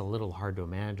 It's a little hard to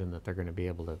imagine that they're going to be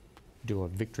able to do a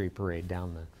victory parade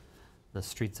down the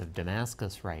streets of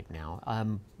Damascus right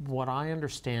now. What I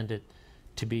understand it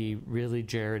to be really,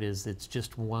 Jared, is it's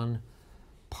just one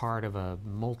part of a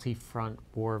multi-front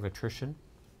war of attrition.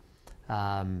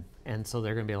 And so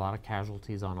there are going to be a lot of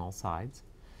casualties on all sides.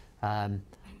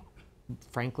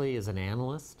 Frankly, as an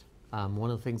analyst,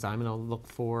 one of the things I'm going to look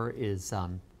for is,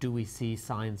 do we see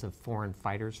signs of foreign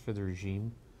fighters for the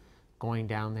regime going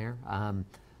down there?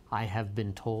 I have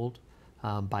been told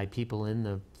by people in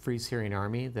the Free Syrian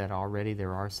Army that already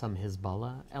there are some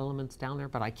Hezbollah elements down there,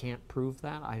 but I can't prove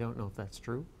that. I don't know if that's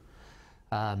true.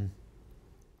 But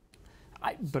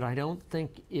I don't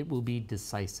think it will be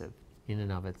decisive in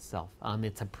and of itself.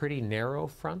 It's a pretty narrow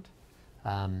front,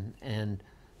 and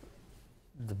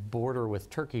the border with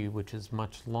Turkey, which is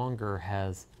much longer,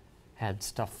 has had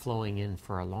stuff flowing in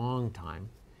for a long time,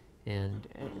 and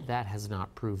that has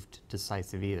not proved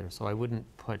decisive either. So I wouldn't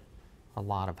put a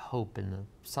lot of hope in the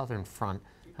southern front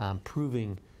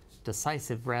proving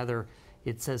decisive. Rather,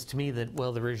 it says to me that,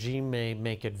 well, the regime may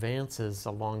make advances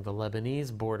along the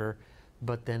Lebanese border,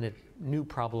 but then new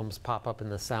problems pop up in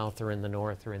the south or in the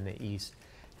north or in the east,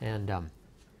 and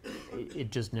it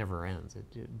just never ends.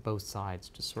 Both sides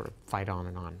just sort of fight on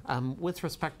and on. With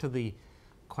respect to the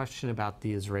question about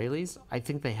the Israelis, I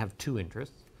think they have two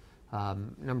interests.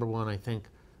 Number one, I think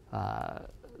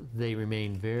they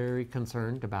remain very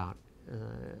concerned about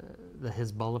the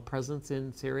Hezbollah presence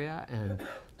in Syria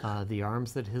and the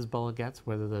arms that Hezbollah gets,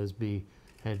 whether those be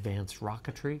advanced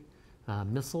rocketry,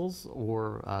 missiles,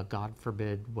 or, God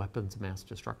forbid, weapons of mass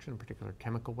destruction, in particular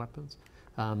chemical weapons.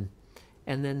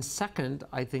 And then second,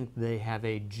 I think they have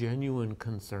a genuine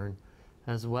concern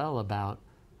as well about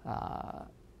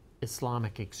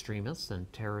Islamic extremists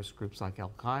and terrorist groups like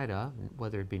Al-Qaeda,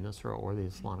 whether it be Nusra or the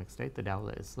Islamic State, the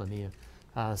Dawla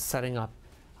Islamiyah, setting up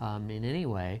in any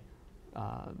way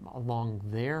along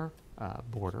their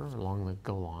border, along the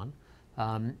Golan,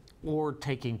 or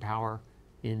taking power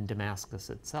in Damascus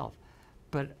itself.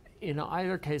 But in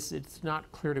either case, it's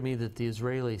not clear to me that the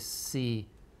Israelis see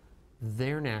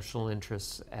their national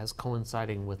interests as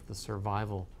coinciding with the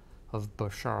survival of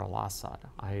Bashar al-Assad.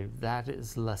 That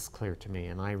is less clear to me,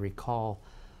 and I recall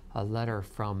a letter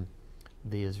from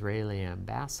the Israeli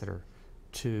ambassador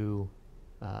to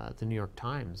the New York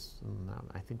Times,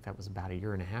 I think that was about a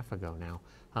year and a half ago now,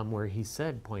 where he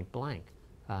said point blank,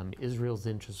 Israel's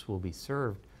interests will be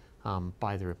served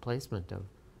by the replacement of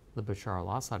the Bashar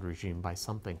al-Assad regime by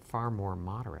something far more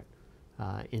moderate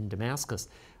in Damascus.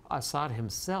 Assad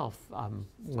himself,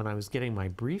 when I was getting my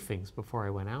briefings before I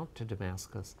went out to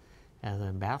Damascus as an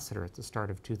ambassador at the start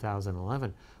of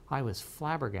 2011, I was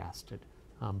flabbergasted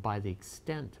by the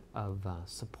extent of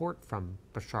support from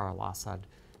Bashar al-Assad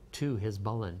to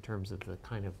Hezbollah in terms of the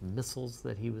kind of missiles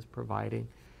that he was providing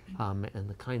and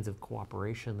the kinds of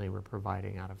cooperation they were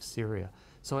providing out of Syria.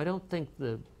 So I don't think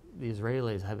the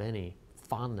Israelis have any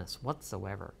fondness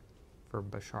whatsoever for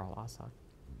Bashar al-Assad.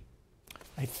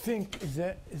 I think, is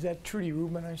that Trudy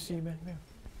Rubin I see back there?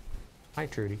 Hi,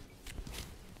 Trudy.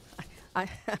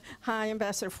 Hi,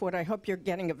 Ambassador Ford. I hope you're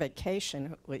getting a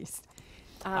vacation at least.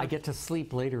 I get to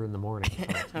sleep later in the morning.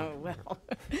 So oh, well,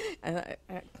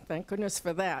 thank goodness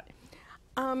for that.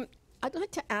 I'd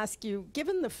like to ask you,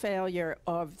 given the failure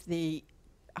of the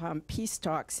peace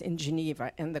talks in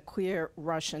Geneva and the clear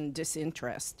Russian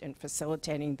disinterest in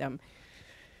facilitating them,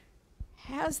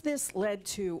 has this led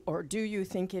to, or do you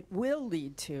think it will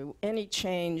lead to, any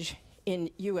change in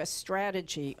U.S.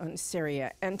 strategy on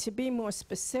Syria? And to be more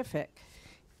specific,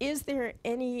 is there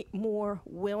any more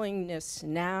willingness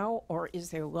now, or is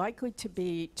there likely to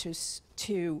be,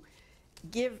 to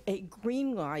give a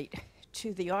green light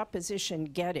to the opposition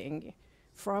getting,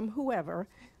 from whoever,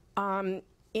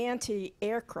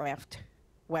 anti-aircraft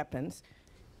weapons,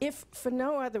 if for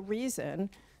no other reason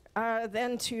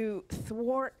than to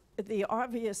thwart the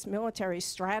obvious military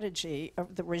strategy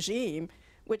of the regime,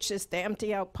 which is to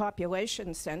empty out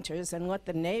population centers and let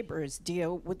the neighbors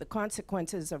deal with the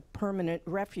consequences of permanent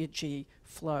refugee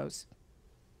flows?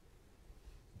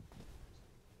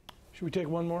 Should we take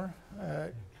one more?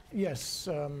 Yes.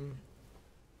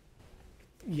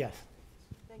 Yes.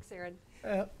 Thanks, Aaron.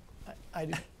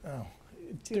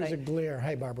 There's a glare.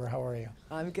 Hi, Barbara. How are you?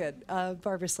 I'm good.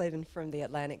 Barbara Slavin from the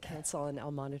Atlantic Council and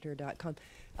lmonitor.com.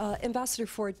 Ambassador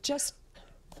Ford, just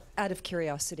out of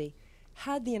curiosity,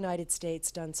 had the United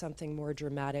States done something more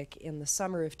dramatic in the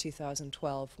summer of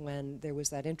 2012 when there was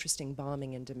that interesting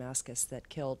bombing in Damascus that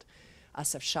killed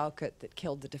Asaf Shaukat, that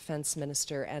killed the defense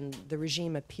minister, and the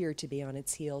regime appeared to be on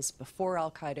its heels before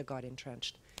al-Qaeda got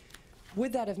entrenched?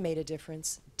 Would that have made a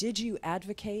difference? Did you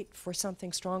advocate for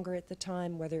something stronger at the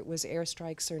time, whether it was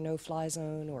airstrikes or no-fly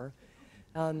zone, or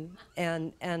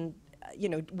you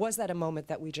know, was that a moment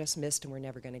that we just missed and we're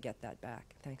never going to get that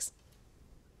back? Thanks.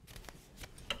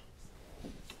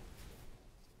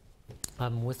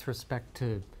 With respect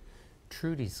to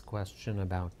Trudy's question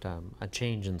about a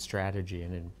change in strategy,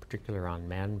 and in particular on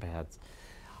man-pads,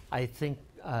 I think,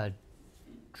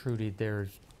 Trudy, there's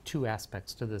two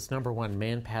aspects to this. Number one,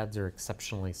 man-pads are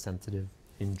exceptionally sensitive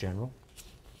in general,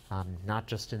 not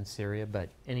just in Syria, but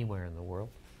anywhere in the world.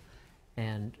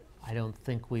 And I don't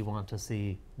think we want to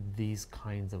see these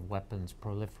kinds of weapons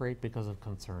proliferate because of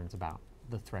concerns about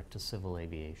the threat to civil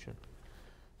aviation.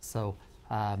 So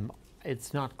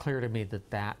it's not clear to me that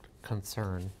that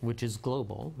concern, which is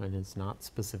global and is not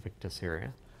specific to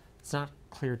Syria, it's not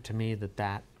clear to me that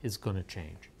that is going to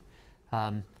change.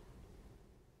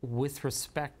 With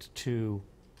respect to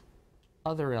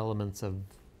other elements of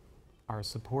our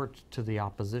support to the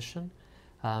opposition,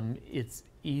 it's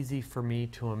easy for me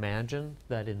to imagine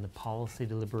that in the policy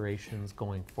deliberations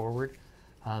going forward,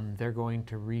 they're going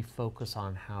to refocus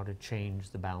on how to change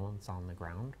the balance on the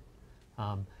ground.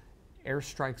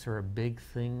 Airstrikes are a big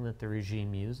thing that the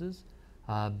regime uses,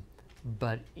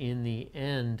 but in the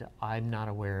end, I'm not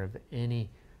aware of any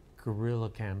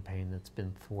guerrilla campaign that's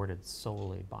been thwarted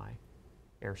solely by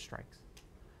airstrikes.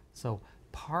 So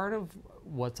part of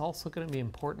what's also going to be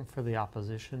important for the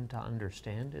opposition to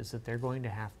understand is that they're going to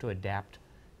have to adapt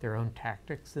their own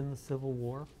tactics in the civil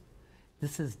war.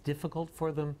 This is difficult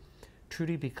for them,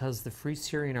 Trudy, because the Free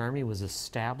Syrian Army was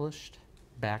established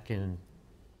back in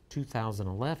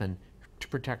 2011 to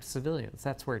protect civilians.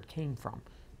 That's where it came from.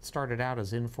 It started out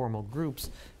as informal groups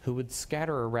who would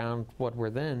scatter around what were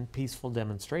then peaceful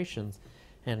demonstrations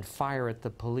and fire at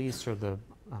the police or the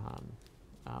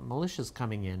militias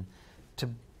coming in to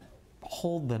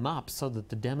hold them up so that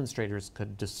the demonstrators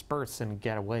could disperse and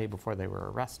get away before they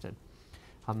were arrested.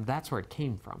 That's where it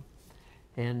came from.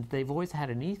 And they've always had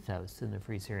an ethos in the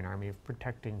Free Syrian Army of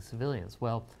protecting civilians.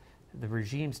 Well, the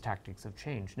regime's tactics have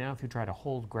changed. Now, if you try to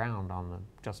hold ground on the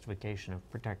justification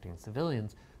of protecting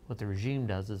civilians, what the regime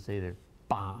does is they either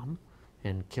bomb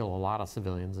and kill a lot of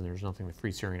civilians, and there's nothing the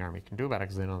Free Syrian Army can do about it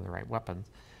because they don't have the right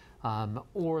weapons,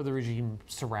 or the regime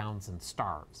surrounds and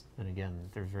starves. And again,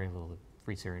 there's very little the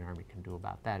Free Syrian Army can do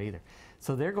about that either.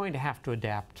 So they're going to have to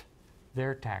adapt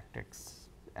their tactics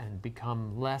and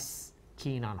become less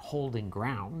keen on holding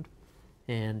ground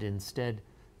and instead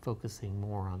focusing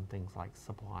more on things like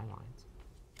supply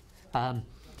lines.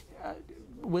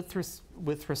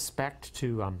 With respect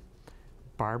to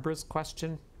Barbara's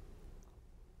question,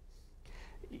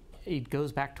 it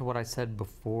goes back to what I said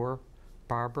before,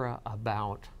 Barbara,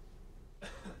 about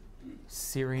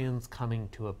Syrians coming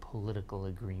to a political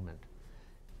agreement.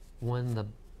 When the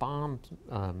bomb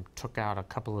took out a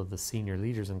couple of the senior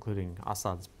leaders, including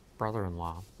Assad's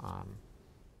brother-in-law,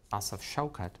 Asaf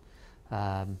Shaukat,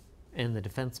 and the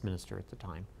defense minister at the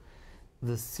time,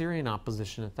 the Syrian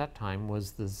opposition at that time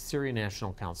was the Syrian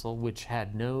National Council, which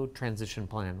had no transition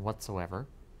plan whatsoever,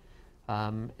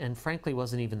 and frankly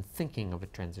wasn't even thinking of a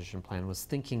transition plan, was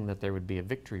thinking that there would be a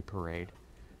victory parade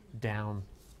down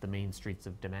the main streets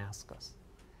of Damascus.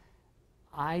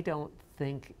 I don't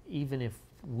think, even if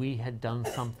we had done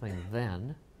something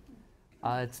then,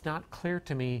 it's not clear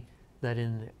to me that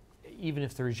even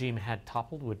if the regime had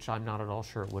toppled, which I'm not at all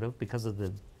sure it would have because of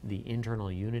the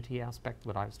internal unity aspect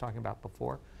that I was talking about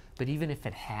before, but even if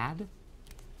it had,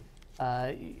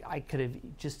 I could have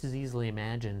just as easily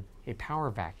imagined a power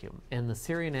vacuum. And the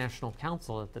Syrian National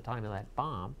Council at the time of that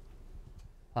bomb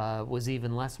was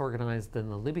even less organized than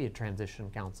the Libya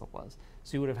Transition Council was.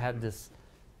 So you would have had this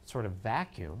sort of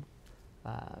vacuum.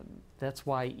 That's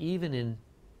why even in,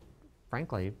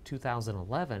 frankly,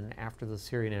 2011, after the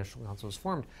Syrian National Council was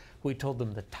formed, we told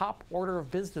them the top order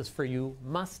of business for you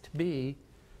must be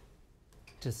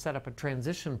to set up a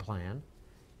transition plan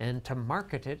and to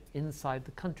market it inside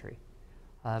the country.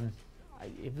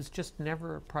 It was just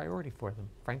never a priority for them,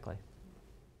 frankly.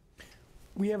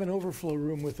 We have an overflow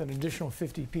room with an additional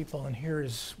 50 people, and here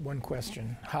is one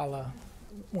question. Hala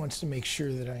wants to make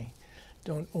sure that I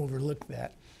don't overlook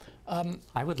that.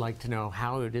 I would like to know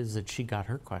how it is that she got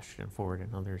her question forward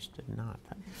and others did not.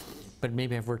 But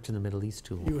maybe I've worked in the Middle East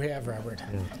too long. You have, Robert.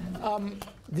 Yeah.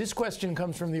 This question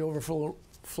comes from the overflow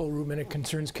room, and it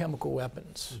concerns chemical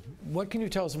weapons. What can you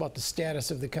tell us about the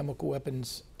status of the chemical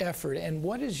weapons effort, and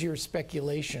what is your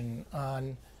speculation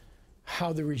on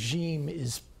how the regime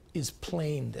is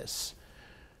playing this,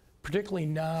 particularly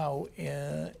now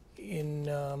in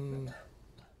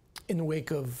the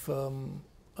wake of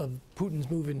Putin's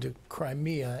move into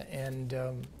Crimea and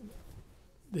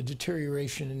the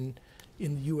deterioration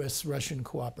in U.S.-Russian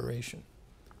cooperation?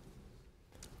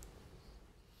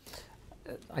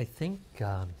 I think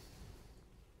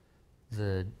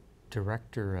the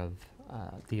director of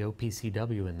the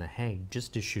OPCW in The Hague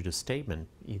just issued a statement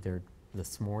either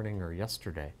this morning or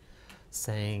yesterday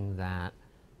saying that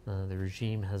the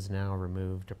regime has now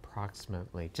removed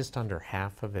approximately just under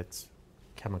half of its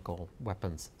chemical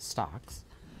weapons stocks,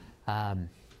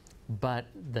 but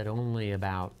that only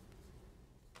about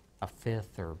a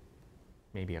fifth or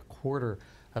maybe a quarter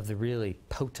of the really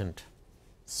potent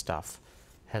stuff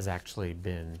has actually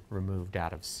been removed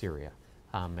out of Syria,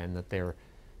 and that they're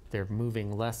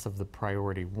moving less of the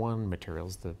priority one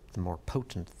materials, the more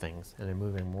potent things, and they're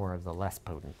moving more of the less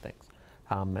potent things.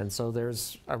 And so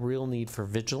there's a real need for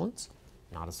vigilance,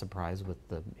 not a surprise with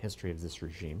the history of this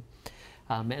regime.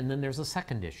 And then there's a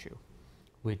second issue,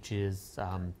 which is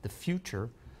the future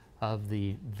of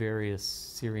the various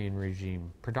Syrian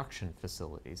regime production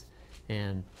facilities.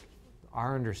 And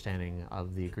our understanding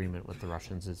of the agreement with the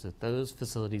Russians is that those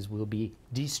facilities will be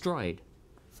destroyed.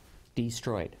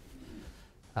 Destroyed.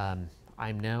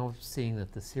 I'm now seeing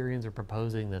that the Syrians are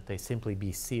proposing that they simply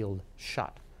be sealed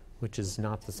shut, which is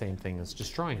not the same thing as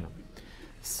destroying them.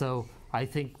 So I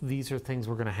think these are things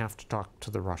we're going to have to talk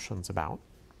to the Russians about.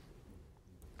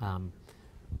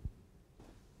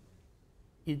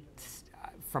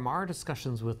 From our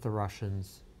discussions with the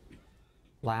Russians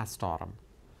last autumn,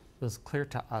 it was clear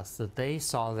to us that they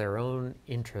saw their own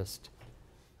interest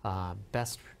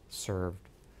best served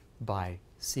by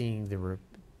seeing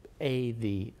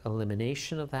the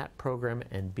elimination of that program,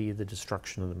 and B, the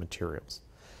destruction of the materials.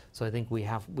 So I think we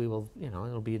will,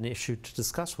 it'll be an issue to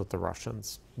discuss with the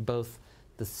Russians, both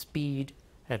the speed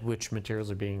at which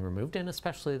materials are being removed, and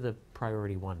especially the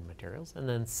priority one materials, and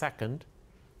then second,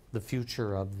 the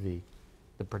future of the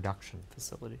production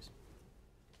facilities.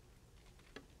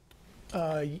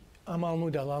 Amal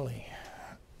Mudalali.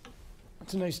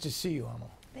 It's nice to see you,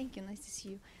 Amal. Thank you. Nice to see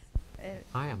you.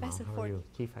 Hi, Amal. How are you?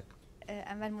 Kifak.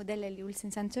 Amal Mudalali,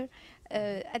 Wilson Center.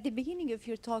 At the beginning of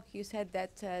your talk, you said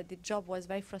that the job was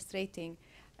very frustrating.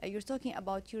 You're talking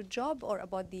about your job or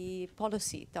about the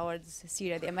policy towards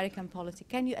Syria, the American policy?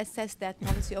 Can you assess that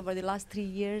policy over the last 3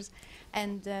 years?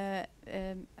 And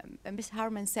Ms.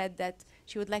 Harman said that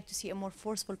she would like to see a more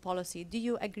forceful policy. Do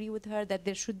you agree with her that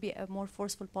there should be a more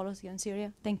forceful policy on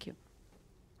Syria? Thank you.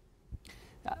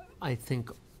 I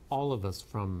think all of us,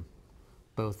 from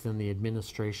both in the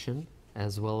administration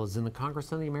as well as in the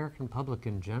Congress and the American public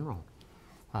in general,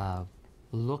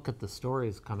 look at the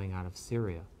stories coming out of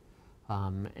Syria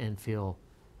and feel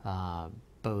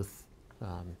both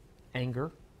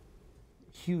anger,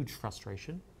 huge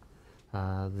frustration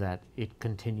that it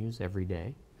continues every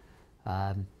day.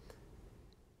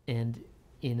 And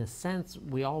in a sense,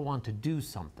 we all want to do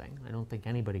something. I don't think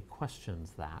anybody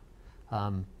questions that.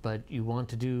 But you want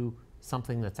to do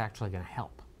something that's actually going to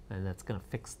help and that's going to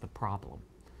fix the problem.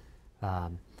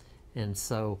 And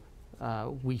so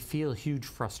we feel huge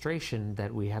frustration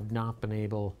that we have not been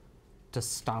able to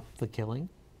stop the killing,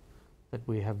 that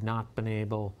we have not been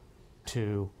able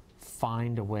to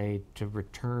find a way to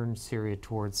return Syria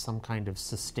towards some kind of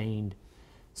sustained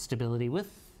stability with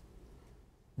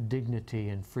dignity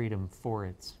and freedom for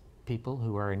its people,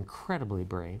 who are incredibly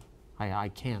brave. I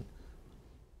can't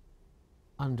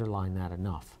underline that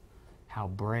enough. how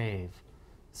brave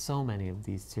so many of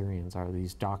these Syrians are,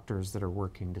 these doctors that are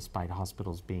working despite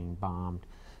hospitals being bombed,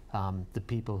 the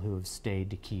people who have stayed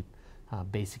to keep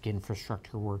basic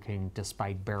infrastructure working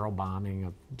despite barrel bombing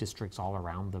of districts all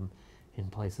around them in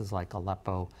places like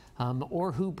Aleppo,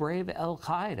 or who brave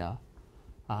al-Qaeda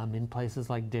in places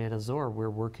like Deir ez-Zor. We're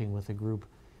working with a group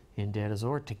in Deir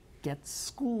ez-Zor to get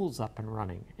schools up and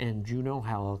running. And you know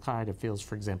how al-Qaeda feels,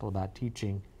 for example, about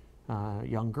teaching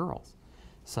young girls.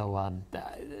 So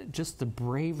just the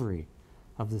bravery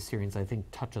of the Syrians, I think,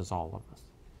 touches all of us.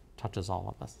 Touches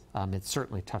all of us. It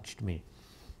certainly touched me.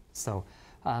 So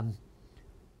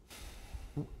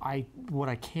what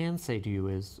I can say to you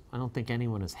is I don't think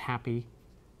anyone is happy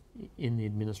in the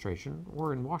administration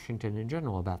or in Washington in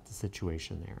general about the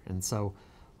situation there. And so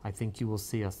I think you will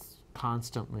see us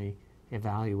constantly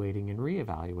evaluating and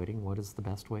reevaluating what is the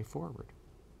best way forward.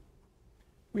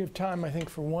 We have time, I think,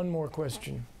 for one more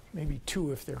question, maybe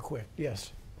two if they're quick.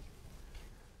 Yes.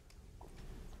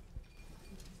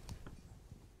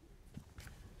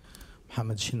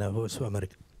 Mohammed Shina, Voice of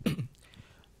America.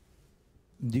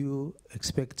 Do you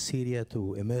expect Syria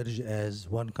to emerge as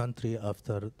one country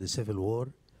after the civil war,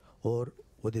 or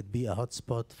would it be a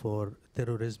hotspot for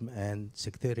terrorism and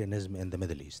sectarianism in the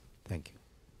Middle East? Thank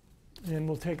you. And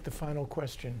we'll take the final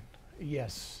question.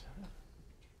 Yes.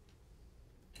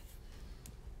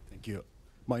 Thank you.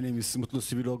 My name is Mutlu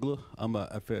Siviroglu. I'm an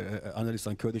analyst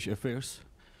on Kurdish affairs.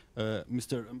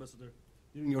 Mr. Ambassador,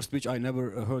 during your speech, I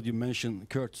never heard you mention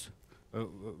Kurds,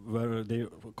 where they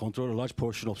control a large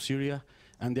portion of Syria,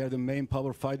 and they are the main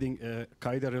power fighting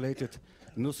Qaeda-related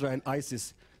Nusra and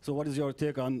ISIS. So what is your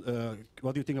take on,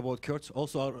 what do you think about Kurds?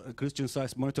 Also, our Christian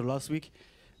Science Monitor last week,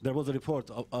 there was a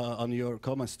report on your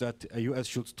comments that U.S.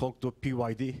 should talk to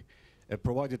PYD,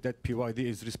 provided that PYD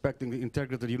is respecting the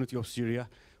integrated unity of Syria.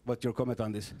 What's your comment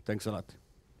on this? Thanks a lot.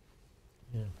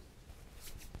 Yeah.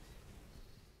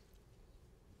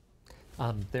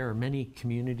 There are many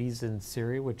communities in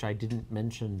Syria which I didn't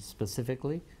mention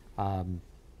specifically. There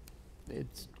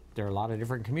are a lot of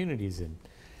different communities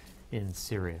in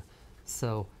Syria.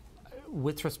 So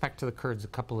with respect to the Kurds, a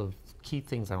couple of key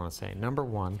things I want to say. Number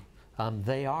one,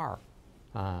 they are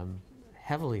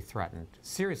heavily threatened,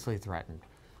 seriously threatened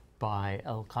by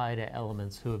al-Qaeda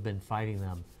elements who have been fighting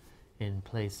them in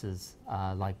places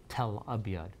like Tel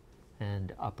Abyad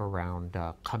and up around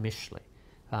Qamishli.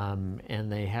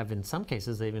 And they have, in some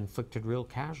cases, they've inflicted real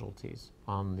casualties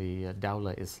on the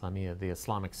Dawla Islamiyya, the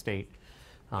Islamic State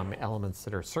elements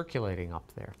that are circulating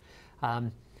up there.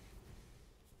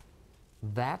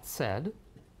 That said,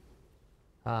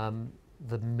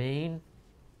 the main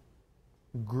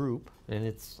group, and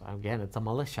it's a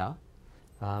militia,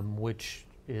 which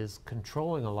is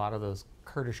controlling a lot of those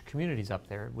Kurdish communities up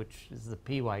there, which is the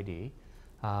PYD,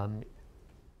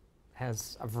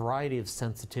 has a variety of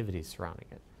sensitivities surrounding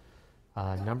it.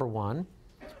 Number one,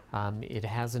 it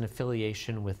has an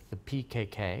affiliation with the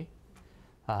PKK,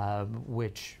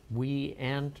 which we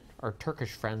and our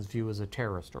Turkish friends view as a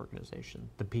terrorist organization,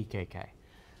 the PKK.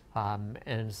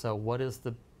 And so what is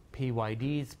the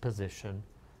PYD's position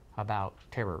about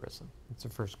terrorism? That's the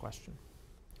first question.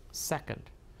 Second,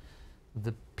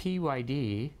 the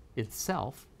PYD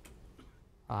itself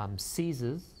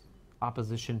seizes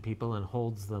opposition people and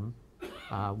holds them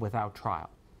without trial.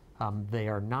 They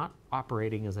are not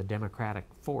operating as a democratic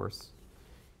force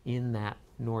in that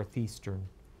northeastern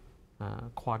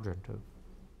quadrant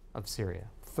of Syria.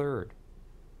 Third,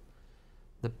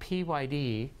 the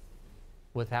PYD,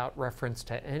 without reference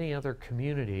to any other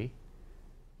community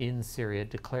in Syria,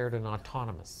 declared an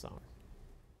autonomous zone.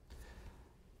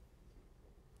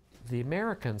 The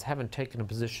Americans haven't taken a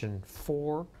position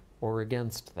for or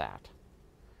against that.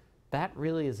 That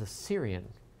really is a Syrian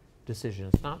decision.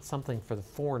 It's not something for the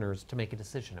foreigners to make a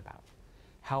decision about.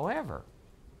 However,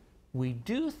 we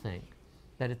do think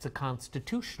that it's a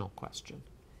constitutional question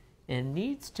and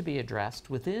needs to be addressed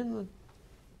within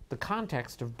the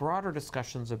context of broader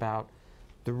discussions about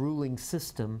the ruling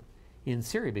system in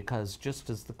Syria, because just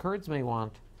as the Kurds may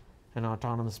want an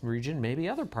autonomous region, maybe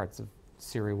other parts of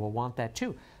Syria will want that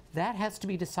too. That has to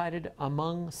be decided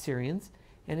among Syrians,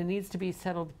 and it needs to be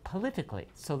settled politically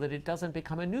so that it doesn't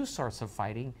become a new source of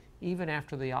fighting even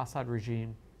after the Assad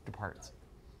regime departs.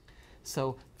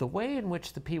 So the way in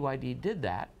which the PYD did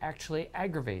that actually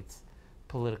aggravates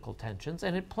political tensions,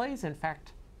 and it plays, in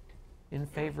fact, in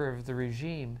favor of the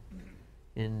regime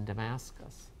in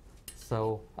Damascus.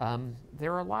 So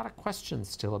there are a lot of questions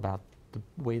still about the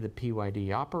way the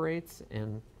PYD operates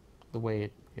and the way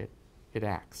it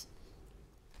acts,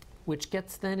 which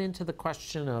gets then into the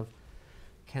question of,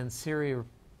 can Syria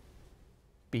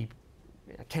be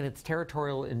can its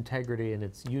territorial integrity and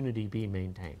its unity be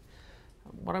maintained?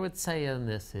 What I would say on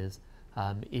this is,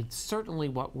 it's certainly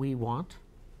what we want.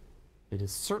 It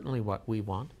is certainly what we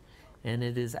want. And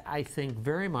it is, I think,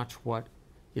 very much what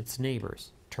its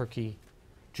neighbors, Turkey,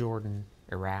 Jordan,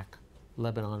 Iraq,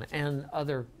 Lebanon, and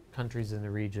other countries in the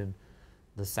region,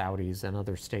 the Saudis and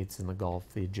other states in the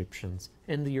Gulf, the Egyptians,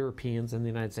 and the Europeans and the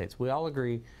United States. We all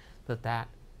agree that that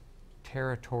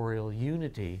territorial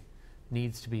unity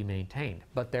needs to be maintained.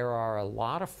 But there are a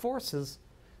lot of forces,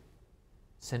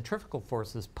 centrifugal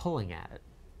forces, pulling at it.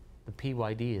 The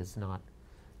PYD is not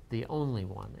the only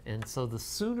one. And so the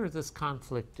sooner this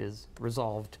conflict is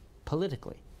resolved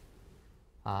politically,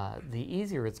 the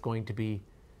easier it's going to be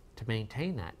to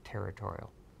maintain that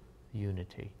territorial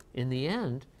unity. In the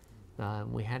end,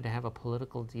 we had to have a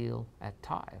political deal at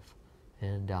Taif.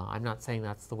 And I'm not saying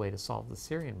that's the way to solve the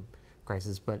Syrian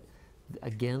crisis, but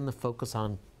again, the focus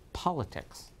on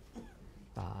politics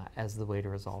as the way to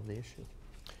resolve the issue.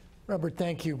 Robert,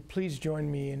 thank you. Please join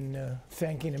me in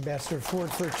thanking Ambassador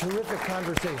Ford for a terrific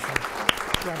conversation.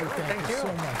 Robert, thank you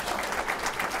so much.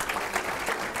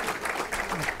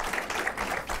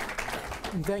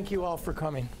 And thank you all for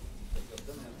coming.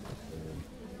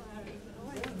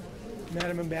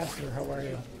 Madam Ambassador, how are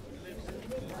you?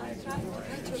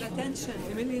 Your attention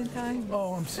a million times.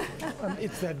 Oh,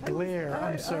 it's that glare.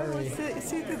 I'm sorry.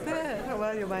 Seated there. How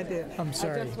are you, my dear? I'm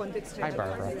sorry. Hi,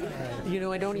 Barbara. You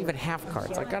know, I don't even have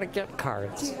cards. I gotta get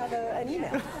cards. Do you have an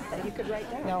email that you could write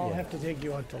down? Now I'll have to take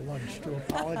you out to lunch to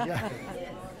apologize.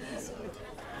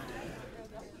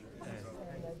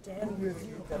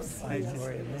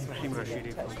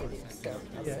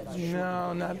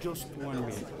 No, not just 1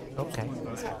 minute. Okay.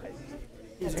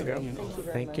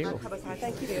 Thank you.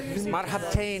 Thank you.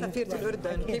 مرحبتين. سفيرة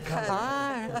الأردن كيف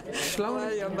حالك؟ شلون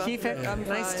كيفك?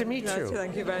 Nice to meet you.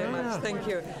 Thank you very much. Thank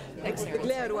you. The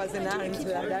glare was enhanced,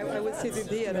 and I was seated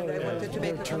here, and I wanted to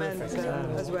make a comment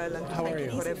as well, and thank you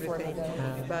for everything.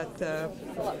 But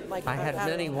I had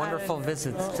many wonderful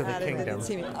visits to the kingdom.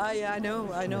 I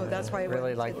know. That's why I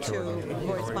Really wanted like to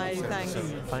voice my thanks.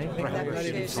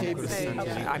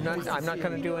 I'm not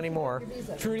going to do any more.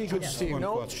 Trudy, good to see you.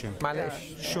 No,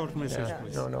 Short message,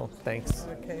 please. No, thanks.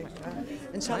 Okay.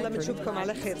 إن شاء الله بنشوفكم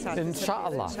على خير. إن شاء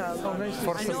الله.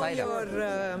 I know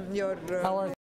your